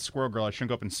person's reading Squirrel Girl, I shouldn't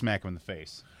go up and smack him in the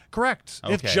face. Correct.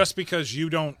 Okay. Just because you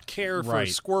don't care for Right.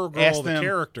 Squirrel Girl, Ask the them,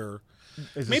 character, Is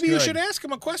this maybe you good? should ask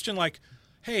him a question like,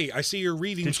 "Hey, I see you're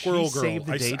reading Did she Squirrel Girl. save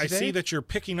the I day see today?" that you're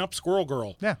picking up Squirrel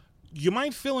Girl. Yeah. You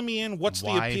mind filling me in? What's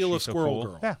Why the is appeal she of so Squirrel cool?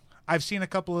 Girl?" Yeah. I've seen a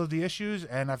couple of the issues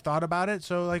and I've thought about it.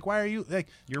 So like, why are you like?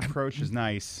 Your approach is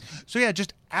nice. So yeah,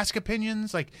 just ask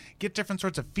opinions, like get different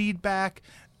sorts of feedback,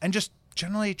 and just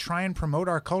generally try and promote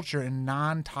our culture in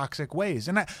non-toxic ways.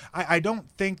 And I don't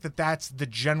think that that's the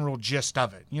general gist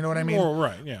of it. You know what I mean? Well,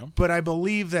 right, yeah. But I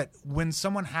believe that when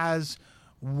someone has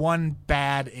one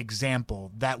bad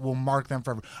example, that will mark them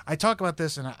forever. I talk about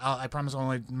this, and I promise I'll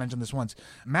only mention this once.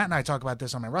 Matt and I talk about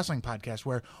this on my wrestling podcast,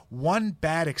 where one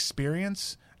bad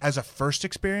experience as a first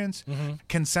experience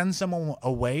can send someone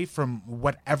away from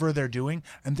whatever they're doing,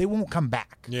 and they won't come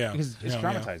back. Yeah. Because it's yeah,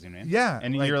 traumatizing, man. Yeah,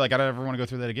 And like- you're like, I don't ever want to go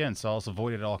through that again, so I'll just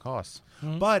avoid it at all costs.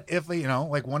 But if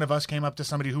like one of us came up to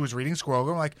somebody who was reading Squirrel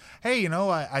Girl, like, hey,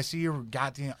 I see you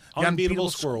got the Unbeatable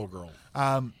Squirrel Girl.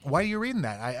 why are you reading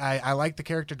that? I like the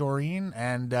character Doreen,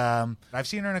 and I've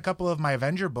seen her in a couple of my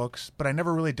Avenger books, but I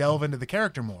never really delve into the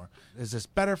character more. Is this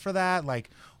better for that? Like,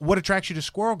 what attracts you to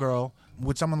Squirrel Girl?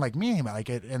 Would someone like me like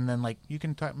it? And then like you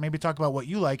can maybe talk about what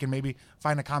you like and maybe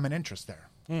find a common interest there.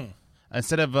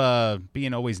 Instead of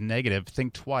being always negative,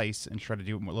 think twice and try to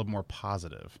do it a little more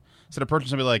positive. Instead of approaching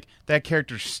somebody like, that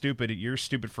character's stupid, you're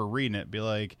stupid for reading it, be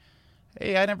like,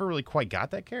 hey, I never really quite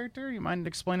got that character. You mind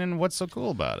explaining what's so cool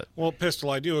about it? Well, Pistol,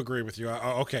 I do agree with you.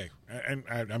 Okay, and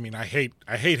I mean, I hate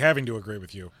having to agree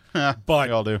with you, but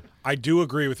We all do. I do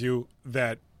agree with you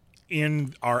that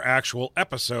in our actual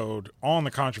episode on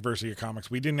the controversy of comics,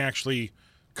 we didn't actually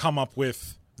come up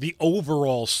with the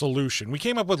overall solution. We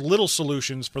came up with little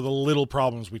solutions for the little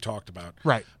problems we talked about.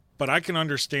 Right. But I can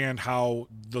understand how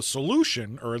the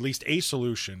solution, or at least a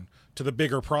solution, to the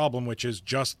bigger problem, which is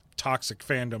just toxic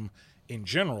fandom in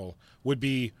general, would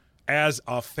be, as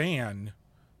a fan,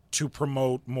 to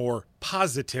promote more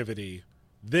positivity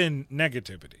than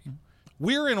negativity.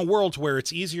 We're in a world where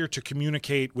it's easier to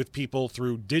communicate with people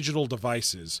through digital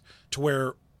devices, to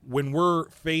where when we're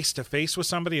face to face with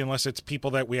somebody, unless it's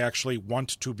people that we actually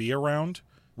want to be around,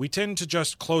 we tend to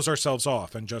just close ourselves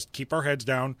off and just keep our heads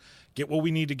down, get what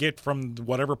we need to get from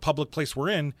whatever public place we're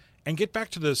in, and get back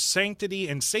to the sanctity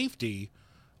and safety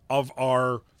of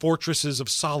our fortresses of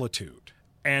solitude.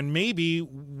 And maybe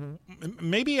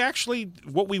actually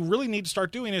what we really need to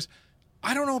start doing is,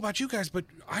 I don't know about you guys, but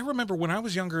I remember when I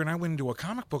was younger and I went into a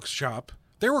comic book shop,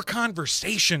 there were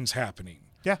conversations happening.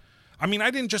 Yeah. I mean,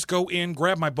 I didn't just go in,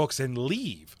 grab my books, and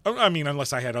leave. I mean,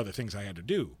 unless I had other things I had to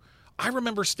do. I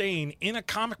remember staying in a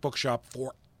comic book shop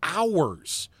for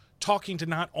hours talking to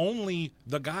not only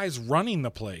the guys running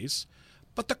the place,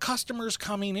 but the customers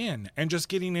coming in and just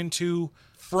getting into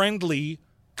friendly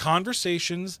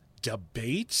conversations,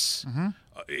 debates,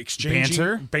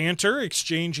 exchanging banter,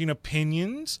 exchanging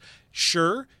opinions.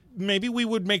 Sure, maybe we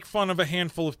would make fun of a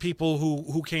handful of people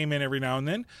who came in every now and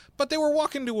then, but they were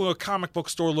walking to a comic book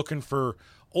store looking for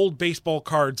old baseball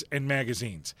cards and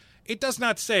magazines. It does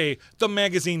not say the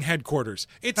magazine headquarters.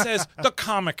 It says the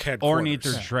comic headquarters. Or need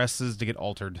their dresses to get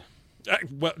altered.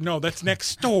 Well, no, that's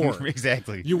next door.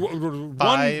 Exactly. You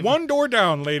one door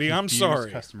down, lady. I'm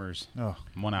sorry. Customers.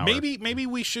 1 hour. Maybe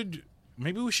we should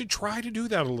try to do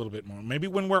that a little bit more. Maybe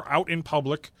when we're out in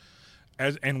public,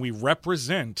 and we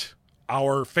represent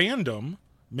our fandom,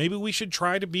 maybe we should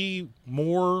try to be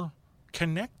more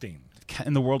connecting.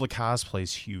 In the world of cosplay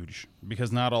is huge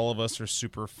because not all of us are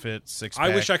super fit, six-pack.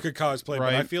 I wish I could cosplay,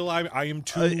 right? but I feel I am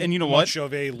too and you know much what?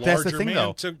 of a larger That's the thing, man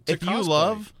though. to if cosplay. you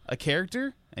love a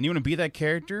character and you want to be that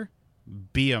character,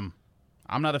 be him.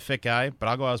 I'm not a fit guy, but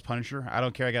I'll go out as Punisher. I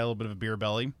don't care. I got a little bit of a beer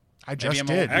belly. I just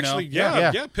Maybe did. Actually,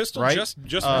 Yeah. Pistol Right?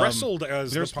 just wrestled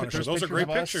as the Punisher. there's Those are great of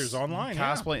us pictures online.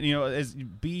 Yeah.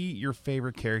 Cosplay, be your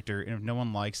favorite character, and if no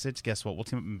one likes it, guess what? We'll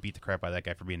team up and beat the crap out of that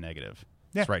guy for being negative.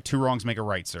 Yeah. That's right. 2 wrongs make a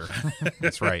right, sir.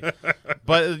 That's right.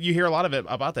 But you hear a lot of it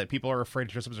about that. People are afraid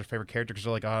to dress up as their favorite character because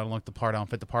they're like, oh, I don't look the part, I don't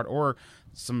fit the part. Or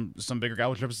some bigger guy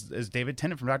will dress up as David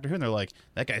Tennant from Doctor Who, and they're like,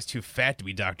 that guy's too fat to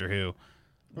be Doctor Who.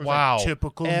 Wow.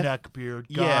 Typical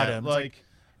neckbeard. Got him. It's Like,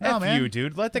 no, F man. you,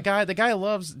 dude. Let the guy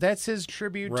loves, that's his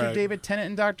tribute to Right. David Tennant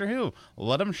and Doctor Who.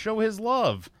 Let him show his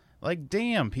love. Like,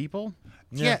 damn, people.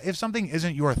 Yeah, if something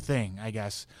isn't your thing, I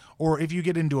guess, or if you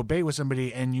get into a debate with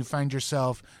somebody and you find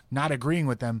yourself not agreeing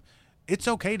with them, it's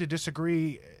okay to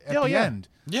disagree at the end.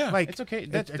 Yeah. like It's okay.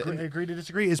 Agree to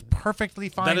disagree is perfectly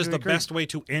fine. That is to the agree. best way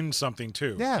to end something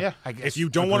too. Yeah, I guess. If you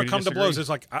don't want Agree to to come to blows,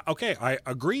 disagree. it's like, okay, I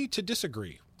agree to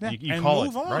disagree. You And call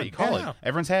move it. on. Right, you call Yeah. it.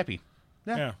 Everyone's happy.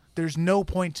 Yeah. There's no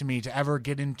point to me to ever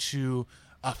get into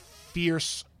a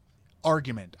fierce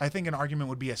argument. I think an argument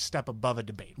would be a step above a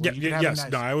debate. where you can have a Yes.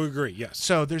 nice- No, I would agree. Yes.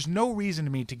 So there's no reason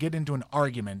to me to get into an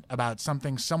argument about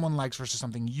something someone likes versus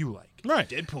something you like. Right.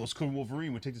 Deadpool's cool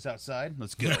Wolverine would take this outside.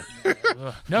 Let's go.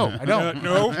 No, I don't.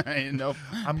 No. Nope.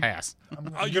 Pass.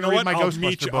 You know read what? my I'll Ghostbuster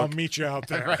meet you. book. I'll meet you out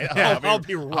there. Yeah, I'll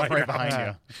be right, right out behind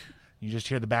there. you. You just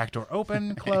hear the back door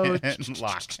open, close.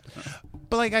 Locked.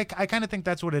 But like I kind of think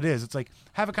that's what it is. It's like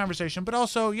have a conversation, but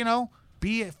also,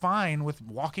 be fine with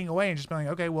walking away and just being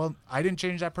like, okay, well, I didn't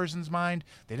change that person's mind.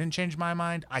 They didn't change my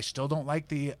mind. I still don't like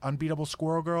the unbeatable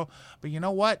Squirrel Girl. But you know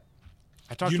what?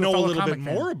 I talked You to know a fellow little bit comic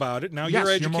fan. more about it. Now Yes,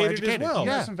 you're you're more educated as educated. well.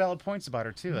 Yeah. There's some valid points about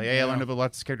her too. Like, hey, I learned about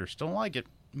lots of characters. Don't like it,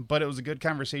 but it was a good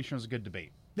conversation. It was a good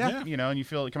debate. Yeah. And you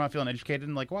come out feeling educated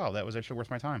and like, wow, that was actually worth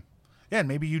my time. Yeah, and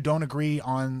maybe you don't agree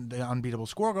on the unbeatable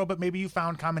Squirrel Girl, but maybe you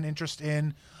found common interest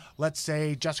in, let's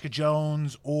say, Jessica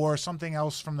Jones or something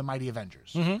else from the Mighty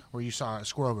Avengers, where you saw a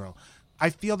Squirrel Girl. I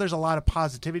feel there's a lot of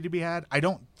positivity to be had. I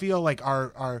don't feel like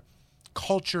our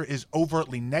culture is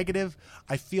overtly negative.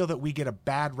 I feel that we get a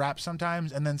bad rap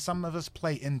sometimes, and then some of us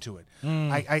play into it.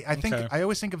 I think okay. I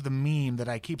always think of the meme that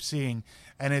I keep seeing,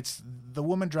 and it's the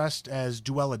woman dressed as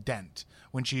Duella Dent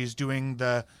when she's doing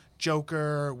the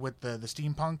Joker with the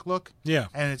steampunk look. Yeah.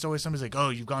 And it's always somebody's like, oh,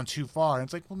 you've gone too far. And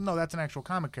it's like, well, no, that's an actual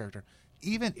comic character.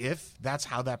 Even if that's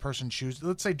how that person chooses,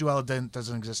 let's say Duella Dent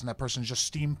doesn't exist and that person's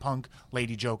just steampunk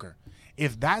Lady Joker.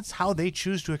 If that's how they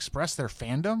choose to express their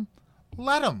fandom,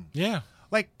 let them. Yeah.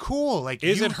 Like, cool. Like,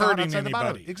 Is you it thought hurting outside the box.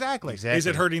 anybody? Exactly. Is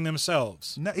it hurting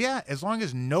themselves? No, yeah, as long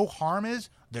as no harm is,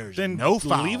 there's Then no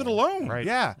foul. leave it alone. Right.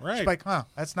 Yeah. Right. It's like,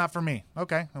 that's not for me.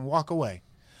 Okay. And walk away.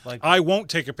 I won't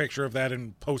take a picture of that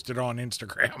and post it on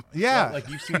Instagram. Yeah. Like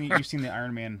you've seen the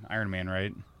Iron Man,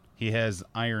 right? He has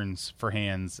irons for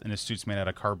hands, and his suit's made out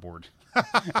of cardboard.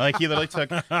 Like he literally took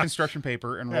construction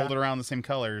paper and rolled it around the same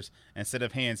colors. And instead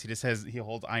of hands, he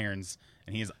holds irons,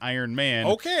 and he is Iron Man.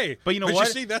 Okay. but you know what?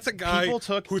 You see, that's a guy People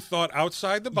took who thought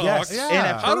outside the box. Yes. Yeah. And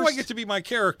at How do I first- get to be my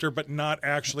character but not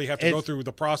actually have to go It's- through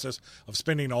the process of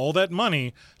spending all that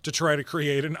money to try to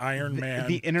create an Iron Man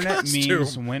The internet costume?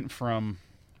 memes went from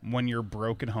when you're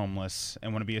broke and homeless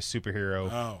and want to be a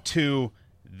superhero Oh. to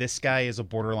this guy is a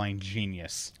borderline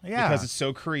genius. Yeah. Because it's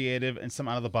so creative and some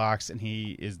out of the box, and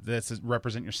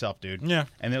represent yourself, dude. Yeah.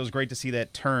 And it was great to see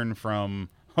that turn from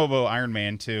hobo Iron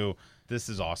Man to this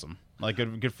is awesome. Like,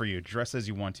 good for you. Dress as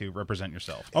you want to, represent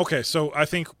yourself. Okay, so I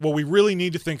think what we really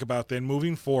need to think about then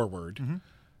moving forward Mm-hmm.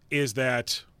 is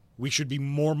that we should be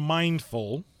more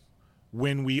mindful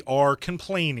when we are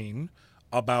complaining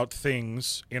about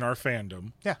things in our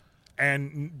fandom. Yeah.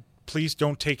 And please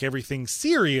don't take everything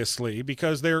seriously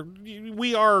because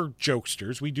we are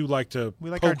jokesters. We do like to We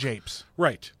like poke- our japes.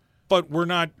 Right. but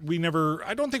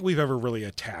I don't think we've ever really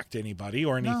attacked anybody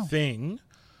or anything.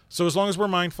 So as long as we're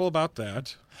mindful about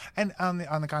that. And on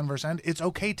the converse end, it's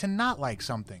okay to not like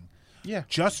something. Yeah.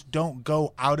 Just don't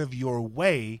go out of your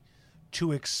way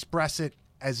to express it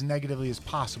as negatively as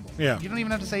possible. Yeah. You don't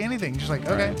even have to say anything. Just like,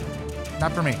 okay,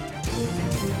 not for me.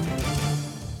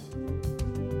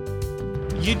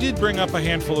 You did bring up a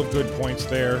handful of good points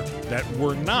there that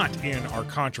were not in our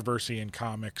Controversy in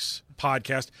Comics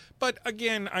podcast. But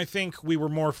again, I think we were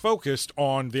more focused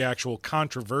on the actual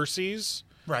controversies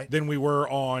than we were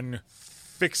on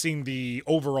fixing the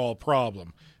overall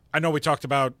problem. I know we talked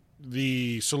about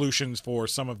the solutions for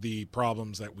some of the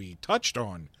problems that we touched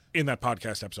on in that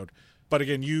podcast episode. But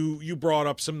again, you brought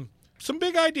up some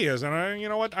big ideas, and you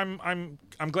know what? I'm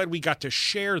glad we got to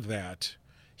share that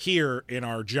here in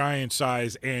our giant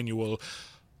size annual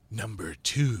number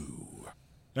 2.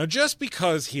 Now, just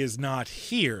because he is not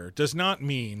here does not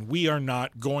mean we are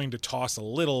not going to toss a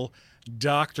little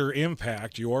Dr.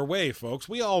 Impact your way, folks.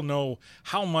 We all know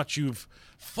how much you've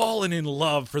fallen in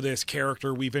love for this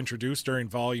character we've introduced during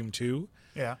Volume 2.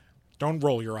 Yeah. Don't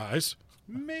roll your eyes.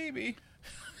 Maybe.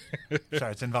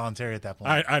 Sorry, it's involuntary at that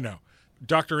point. I know.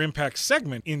 Dr. Impact's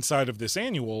segment inside of this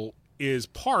annual is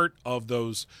part of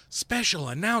those special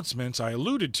announcements I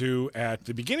alluded to at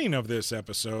the beginning of this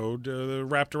episode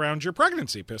wrapped around your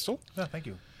pregnancy, Pistol. Oh, thank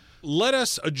you. Let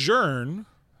us adjourn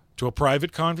to a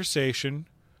private conversation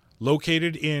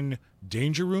located in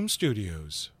Danger Room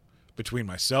Studios between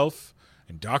myself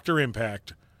and Dr.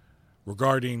 Impact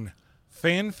regarding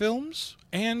fan films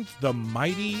and the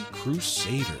Mighty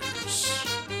Crusaders.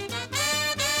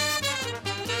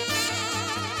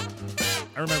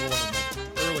 I remember one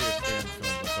of the earliest fan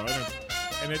films,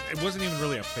 and it wasn't even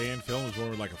really a fan film. It was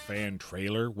more like a fan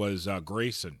trailer, was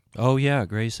Grayson. Oh, yeah,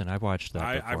 Grayson. I've watched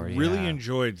that I before. really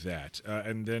enjoyed that.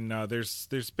 And then there's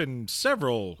been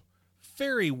several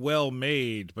very well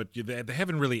made, but they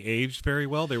haven't really aged very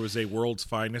well. There was a World's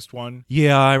Finest one.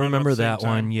 Yeah, I remember at the same that time.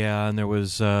 one. Yeah, and there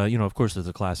was, of course, there's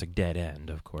the classic Dead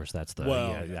End. Of course, that's the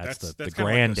That's the kind of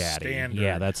granddaddy. like the standard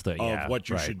Yeah, that's the of what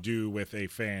you right. should do with a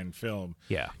fan film.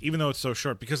 Yeah. Even though it's so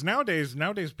short, because nowadays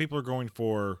people are going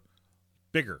for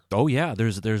bigger. Oh yeah,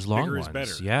 there's long Bigger ones. is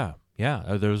better. Yeah.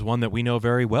 There's one that we know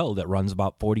very well that runs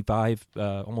about 45,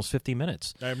 almost 50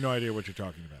 minutes. I have no idea what you're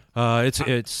talking about.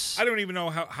 It's. I don't even know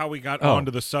how we got Oh.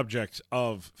 onto the subject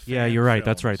of fan Yeah, you're right.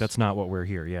 That's films. right. That's not what we're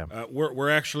here. Yeah.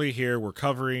 We're actually here. We're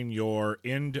covering your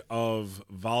end of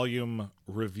volume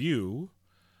review.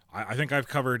 I think I've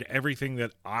covered everything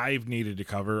that I've needed to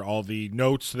cover. All the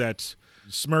notes that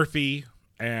Smurfy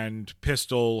and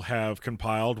Pistol have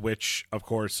compiled, which of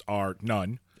course are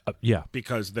none, Yeah.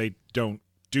 because they don't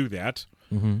do that.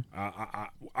 Mm-hmm.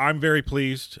 I'm very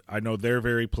pleased. I know they're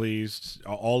very pleased.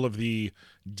 All of the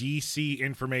DC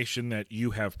information that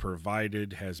you have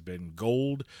provided has been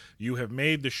gold. You have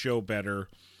made the show better,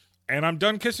 and I'm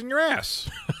done kissing your ass.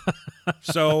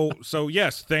 So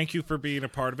yes, thank you for being a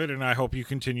part of it, and I hope you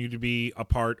continue to be a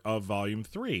part of Volume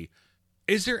 3.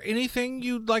 Is there anything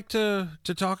you'd like to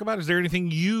talk about? Is there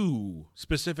anything you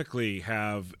specifically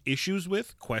have issues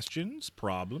with, questions,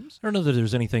 problems? I don't know that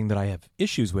there's anything that I have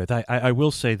issues with. I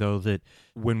will say, though, that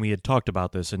when we had talked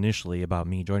about this initially, about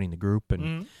me joining the group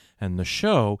and the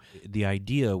show, the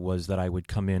idea was that I would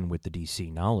come in with the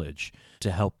DC knowledge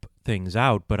to help things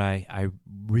out, but I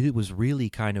was really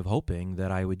kind of hoping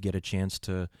that I would get a chance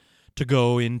to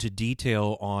go into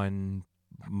detail on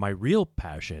my real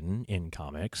passion in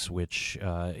comics, which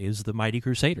is the Mighty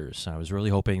Crusaders. I was really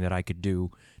hoping that I could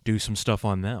do some stuff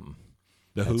on them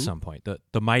at some point.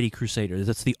 The Mighty Crusaders.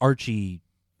 That's the Archie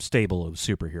stable of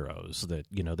superheroes that,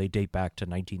 they date back to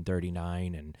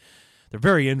 1939, and they're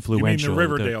very influential. You mean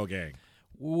the Riverdale gang?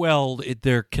 Well,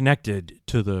 they're connected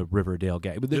to the Riverdale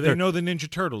gang. Do they know the Ninja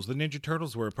Turtles? The Ninja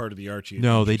Turtles were a part of the Archie.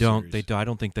 No, Adventure they don't. series. They do. I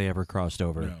don't think they ever crossed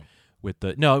over. No. With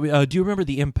the do you remember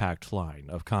the Impact line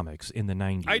of comics in the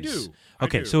 90s? I do.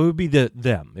 Okay, so it would be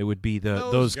them. It would be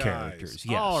those guys. characters.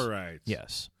 Yes. All right.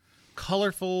 Yes.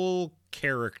 Colorful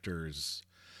characters.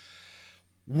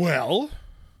 Well,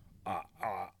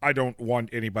 I don't want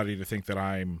anybody to think that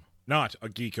I'm not a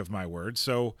geek of my word,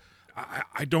 so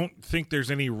I don't think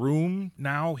there's any room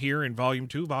now here in Volume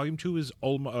 2. Volume 2 is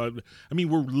almost,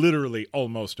 we're literally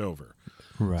almost over.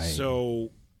 Right. So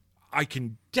I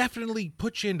can definitely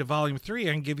put you into Volume 3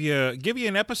 and give you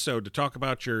an episode to talk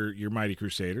about your Mighty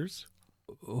Crusaders.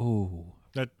 Oh.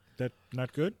 That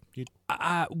not good?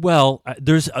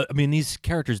 There's. These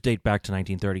characters date back to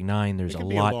 1939. There's It can a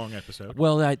be lot. a long episode.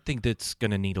 Well, I think that's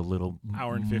going to need a little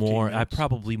Hour and 15 more. minutes.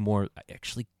 Probably more.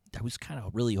 Actually, I was kind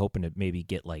of really hoping to maybe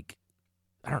get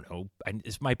I don't know.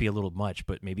 This might be a little much,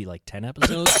 but maybe 10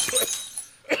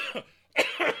 episodes.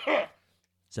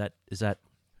 Is that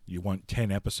You want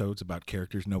 10 episodes about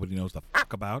characters nobody knows the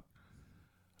fuck about?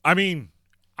 I mean,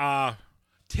 10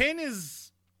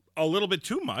 is a little bit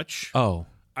too much. Oh,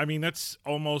 I mean, that's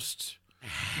almost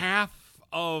half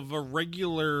of a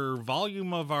regular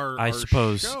volume of our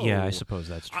suppose. show. Yeah, I suppose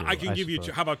that's true. I can give you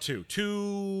suppose. how about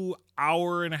 2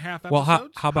 hour-and-a-half episodes? Well,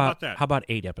 how about that? how about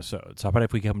 8 episodes? How about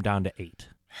if we come down to 8?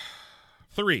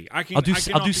 3. I'll do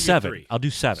offer you 7. 3. I'll do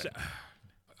 7.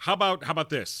 How about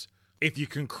this? If you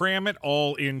can cram it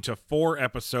all into 4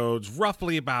 episodes,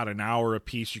 roughly about an hour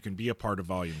apiece, you can be a part of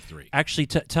Volume 3. Actually,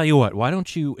 tell you what. Why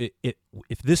don't you,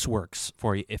 if this works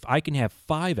for you, if I can have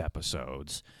 5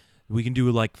 episodes, we can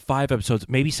do like 5 episodes,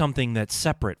 maybe something that's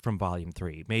separate from Volume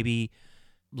 3, maybe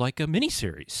like a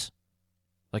miniseries.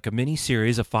 Like a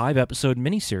miniseries, a 5-episode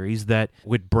miniseries that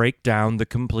would break down the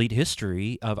complete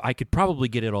history of. I could probably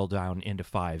get it all down into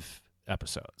 5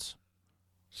 episodes.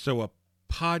 So a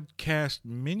podcast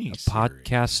miniseries.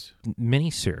 Podcast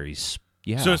miniseries.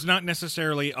 Yeah. So it's not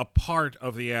necessarily a part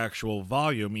of the actual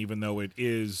volume, even though it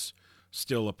is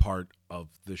still a part of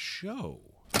the show.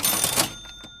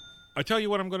 I tell you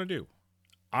what I'm going to do.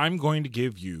 I'm going to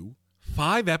give you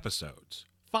 5 episodes,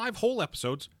 5 whole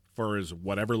episodes for as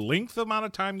whatever length amount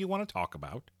of time you want to talk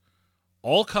about,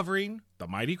 all covering the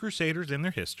Mighty Crusaders and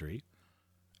their history,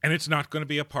 and it's not going to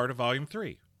be a part of Volume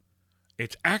 3.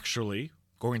 It's actually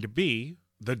going to be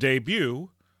the debut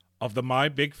of the My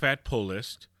Big Fat Pull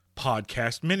List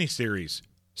podcast miniseries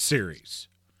series.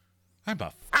 I'm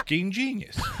a fucking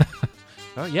genius.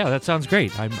 Oh yeah, that sounds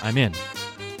great. I'm in.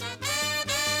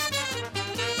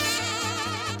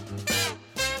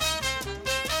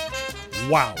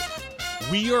 Wow.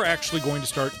 We are actually going to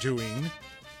start doing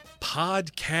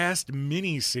podcast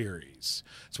miniseries.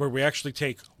 It's where we actually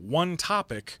take one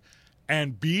topic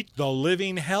and beat the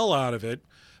living hell out of it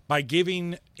by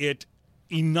giving it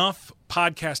enough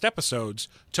podcast episodes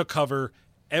to cover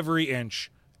every inch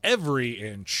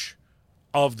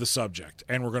of the subject.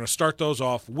 And we're going to start those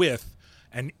off with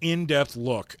an in-depth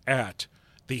look at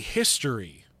the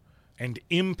history and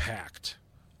impact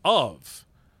of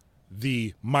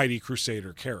the Mighty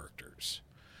Crusader characters.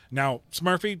 Now,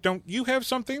 Smurfy, don't you have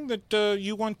something that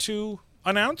you want to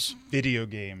announce? Video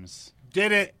games.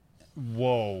 Did it.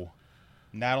 Whoa.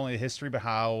 Not only the history, but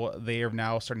how they are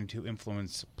now starting to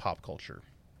influence pop culture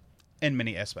in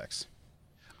many aspects.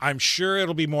 I'm sure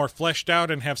it'll be more fleshed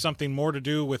out and have something more to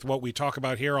do with what we talk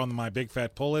about here on My Big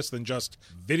Fat Pull List than just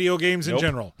video games in Nope.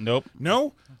 general. Nope.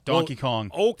 No? Donkey Well,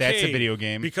 Kong. Okay. That's a video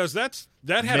game. Because that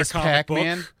had Miss a comic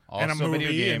Pac-Man, book also and a movie.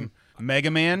 video game.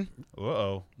 Mega Man.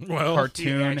 Uh-oh. Well,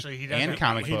 Cartoon he does and have-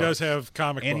 comic he books. does have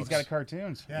comic And books. he's got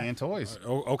cartoons and toys.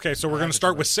 Okay, so we're going to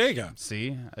start with Sega.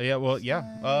 See? Yeah, well, yeah.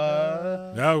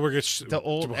 No, we're going The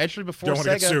old, actually before don't want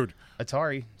to Sega, get sued.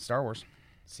 Atari, Star Wars.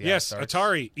 See how it Yes, starts?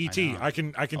 Atari, E.T. I know. I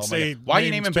can Oh my say. God. Why are you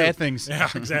names naming too. bad things? Yeah,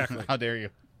 exactly. How dare you?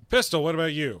 Pistol, what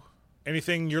about you?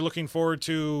 Anything you're looking forward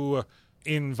to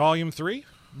in Volume 3?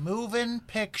 Moving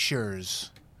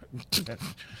pictures.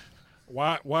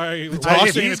 Why If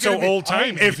saying he's it's so gonna be- old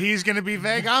timey? If he's going to be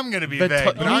vague, I'm going to be vague.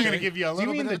 But I'm going to give you a Do you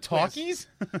little mean bit the of a twist. talkies?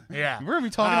 Yeah. We're going to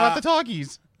be talking about the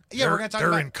talkies. Yeah, we're going to talk they're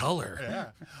about in color. Yeah.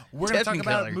 We're going to talk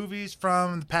about Technicolor. movies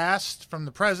from the past, from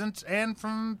the present, and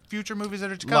from future movies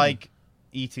that are to come. Like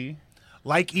E.T.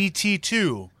 Like E.T.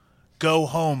 2, Go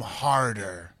Home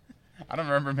Harder. I don't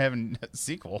remember him having a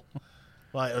sequel.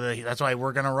 Well, that's why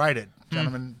we're going to write it,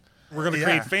 gentlemen. We're going to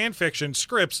create fan fiction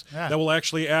scripts Yeah. that will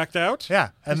actually act out.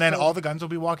 Yeah, and then all the guns will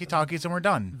be walkie-talkies and we're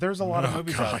done. There's a lot of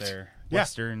movies God. out there. Yeah.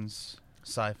 Westerns,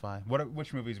 sci-fi.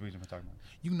 Which movies are we talking about?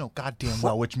 You know goddamn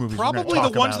well which movies we're gonna Probably the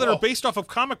talk ones about. that are based off of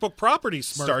comic book properties,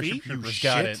 Starship Smurfy. Troopers. shit.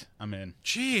 Got it. I'm in.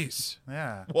 Jeez.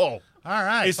 Yeah. Whoa. All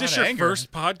right. Is this of your anger.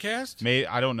 first podcast?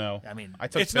 I don't know. I mean, I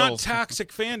took It's not pills.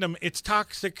 toxic fandom. It's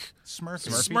toxic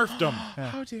Smurfdom.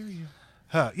 How dare you?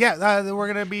 Yeah,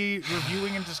 we're going to be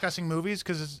reviewing and discussing movies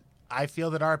because I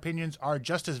feel that our opinions are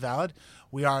just as valid.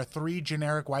 We are 3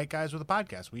 generic white guys with a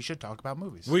podcast. We should talk about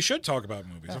movies. We should talk about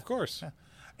movies, of course.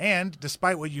 And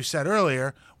despite what you said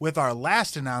earlier, with our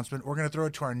last announcement, we're going to throw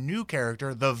it to our new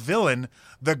character, the villain,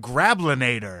 the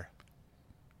Grablinator.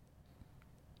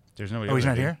 There's nobody. Oh, he's over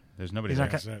not there, here? dude. There's nobody. He's there.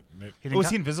 not Is that- He didn't Oh, is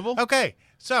come? he invisible? Okay,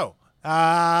 so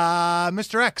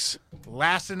Mr. X,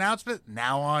 last announcement,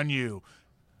 now on you.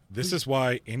 This is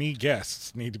why any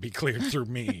guests need to be cleared through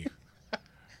me.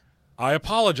 I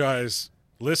apologize,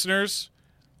 listeners.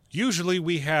 Usually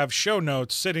we have show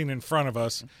notes sitting in front of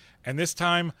us, and this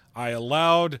time I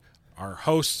allowed our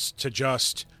hosts to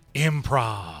just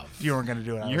improv. You weren't going to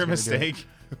do it. I Your was gonna do it. mistake.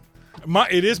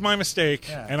 It is my mistake,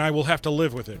 Yeah. and I will have to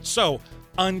live with it. So,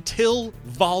 until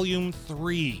Volume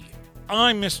 3,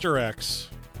 I'm Mr. X.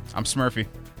 I'm Smurfy.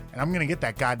 And I'm going to get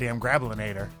that goddamn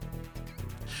Grablinator.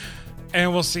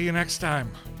 And we'll see you next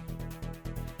time.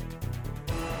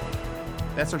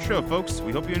 That's our show, folks.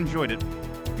 We hope you enjoyed it.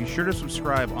 Be sure to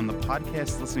subscribe on the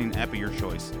podcast listening app of your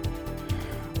choice.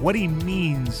 What he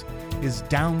means is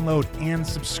download and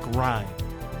subscribe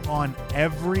on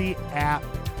every app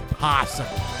possible.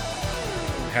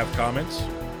 Have comments,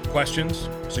 questions,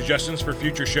 suggestions for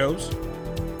future shows?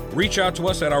 Reach out to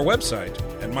us at our website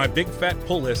at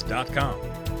mybigfatpulllist.com.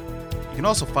 You can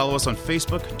also follow us on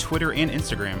Facebook, Twitter, and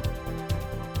Instagram.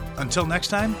 Until next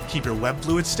time, keep your web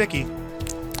fluid sticky.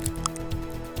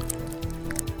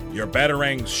 Your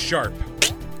batarangs sharp.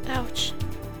 Ouch.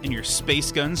 And your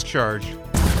space guns charge.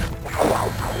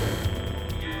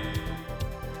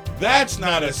 That's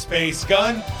not a space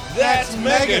gun. That's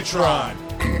Megatron.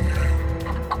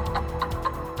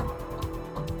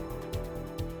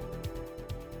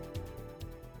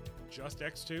 Just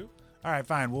X2? All right,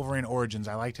 fine. Wolverine Origins.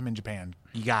 I liked him in Japan.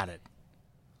 You got it.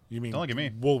 You mean Don't look at me.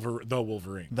 The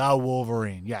Wolverine. The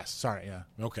Wolverine. Yes. Sorry. Yeah.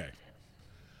 Okay.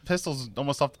 Pistol's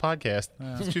almost off the podcast.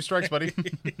 It's 2 strikes, buddy.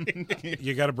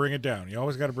 You got to bring it down. You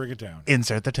always got to bring it down.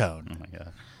 Insert the Oh tone. my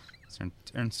god.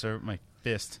 Insert my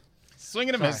fist. Swing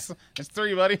and a miss. It's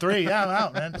 3, buddy. 3. Yeah, I'm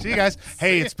out, man. See you guys.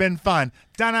 Hey, it's been fun.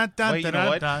 Dun, dun, dun, Wait, you dun, know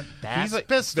what? dun. That's He's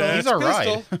Pistol. He's all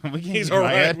right. Pistol. We can't He's kick him all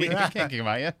out right. yet. We can't kick him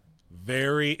out yet.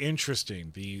 Very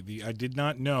interesting. The I did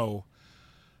not know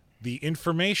the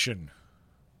information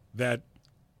that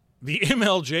the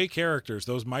MLJ characters,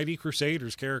 those Mighty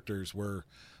Crusaders characters, were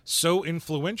so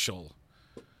influential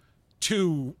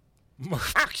to.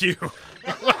 Fuck you.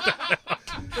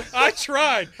 I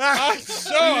tried. I was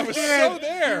so You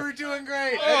there. were doing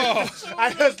great. Oh.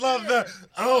 I just love the.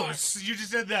 You just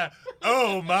said that.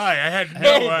 Oh my! I had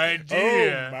no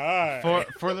idea. My.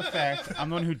 For the fact, I'm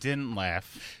the one who didn't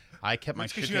laugh. I kept my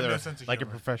 'cause shit you have no together sense of like a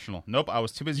humor. professional. Nope, I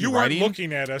was too busy You weren't writing.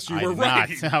 looking at us. You I were did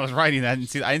writing. not. I was writing that. I didn't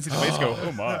see the face go.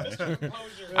 Oh my!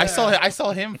 I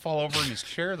saw him fall over in his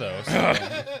chair though. So.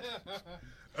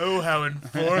 Oh, how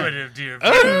informative, dear.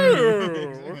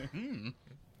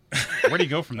 Where do you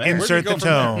go from there? Insert the Where'd you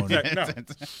go from tone. there? Yeah,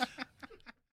 no.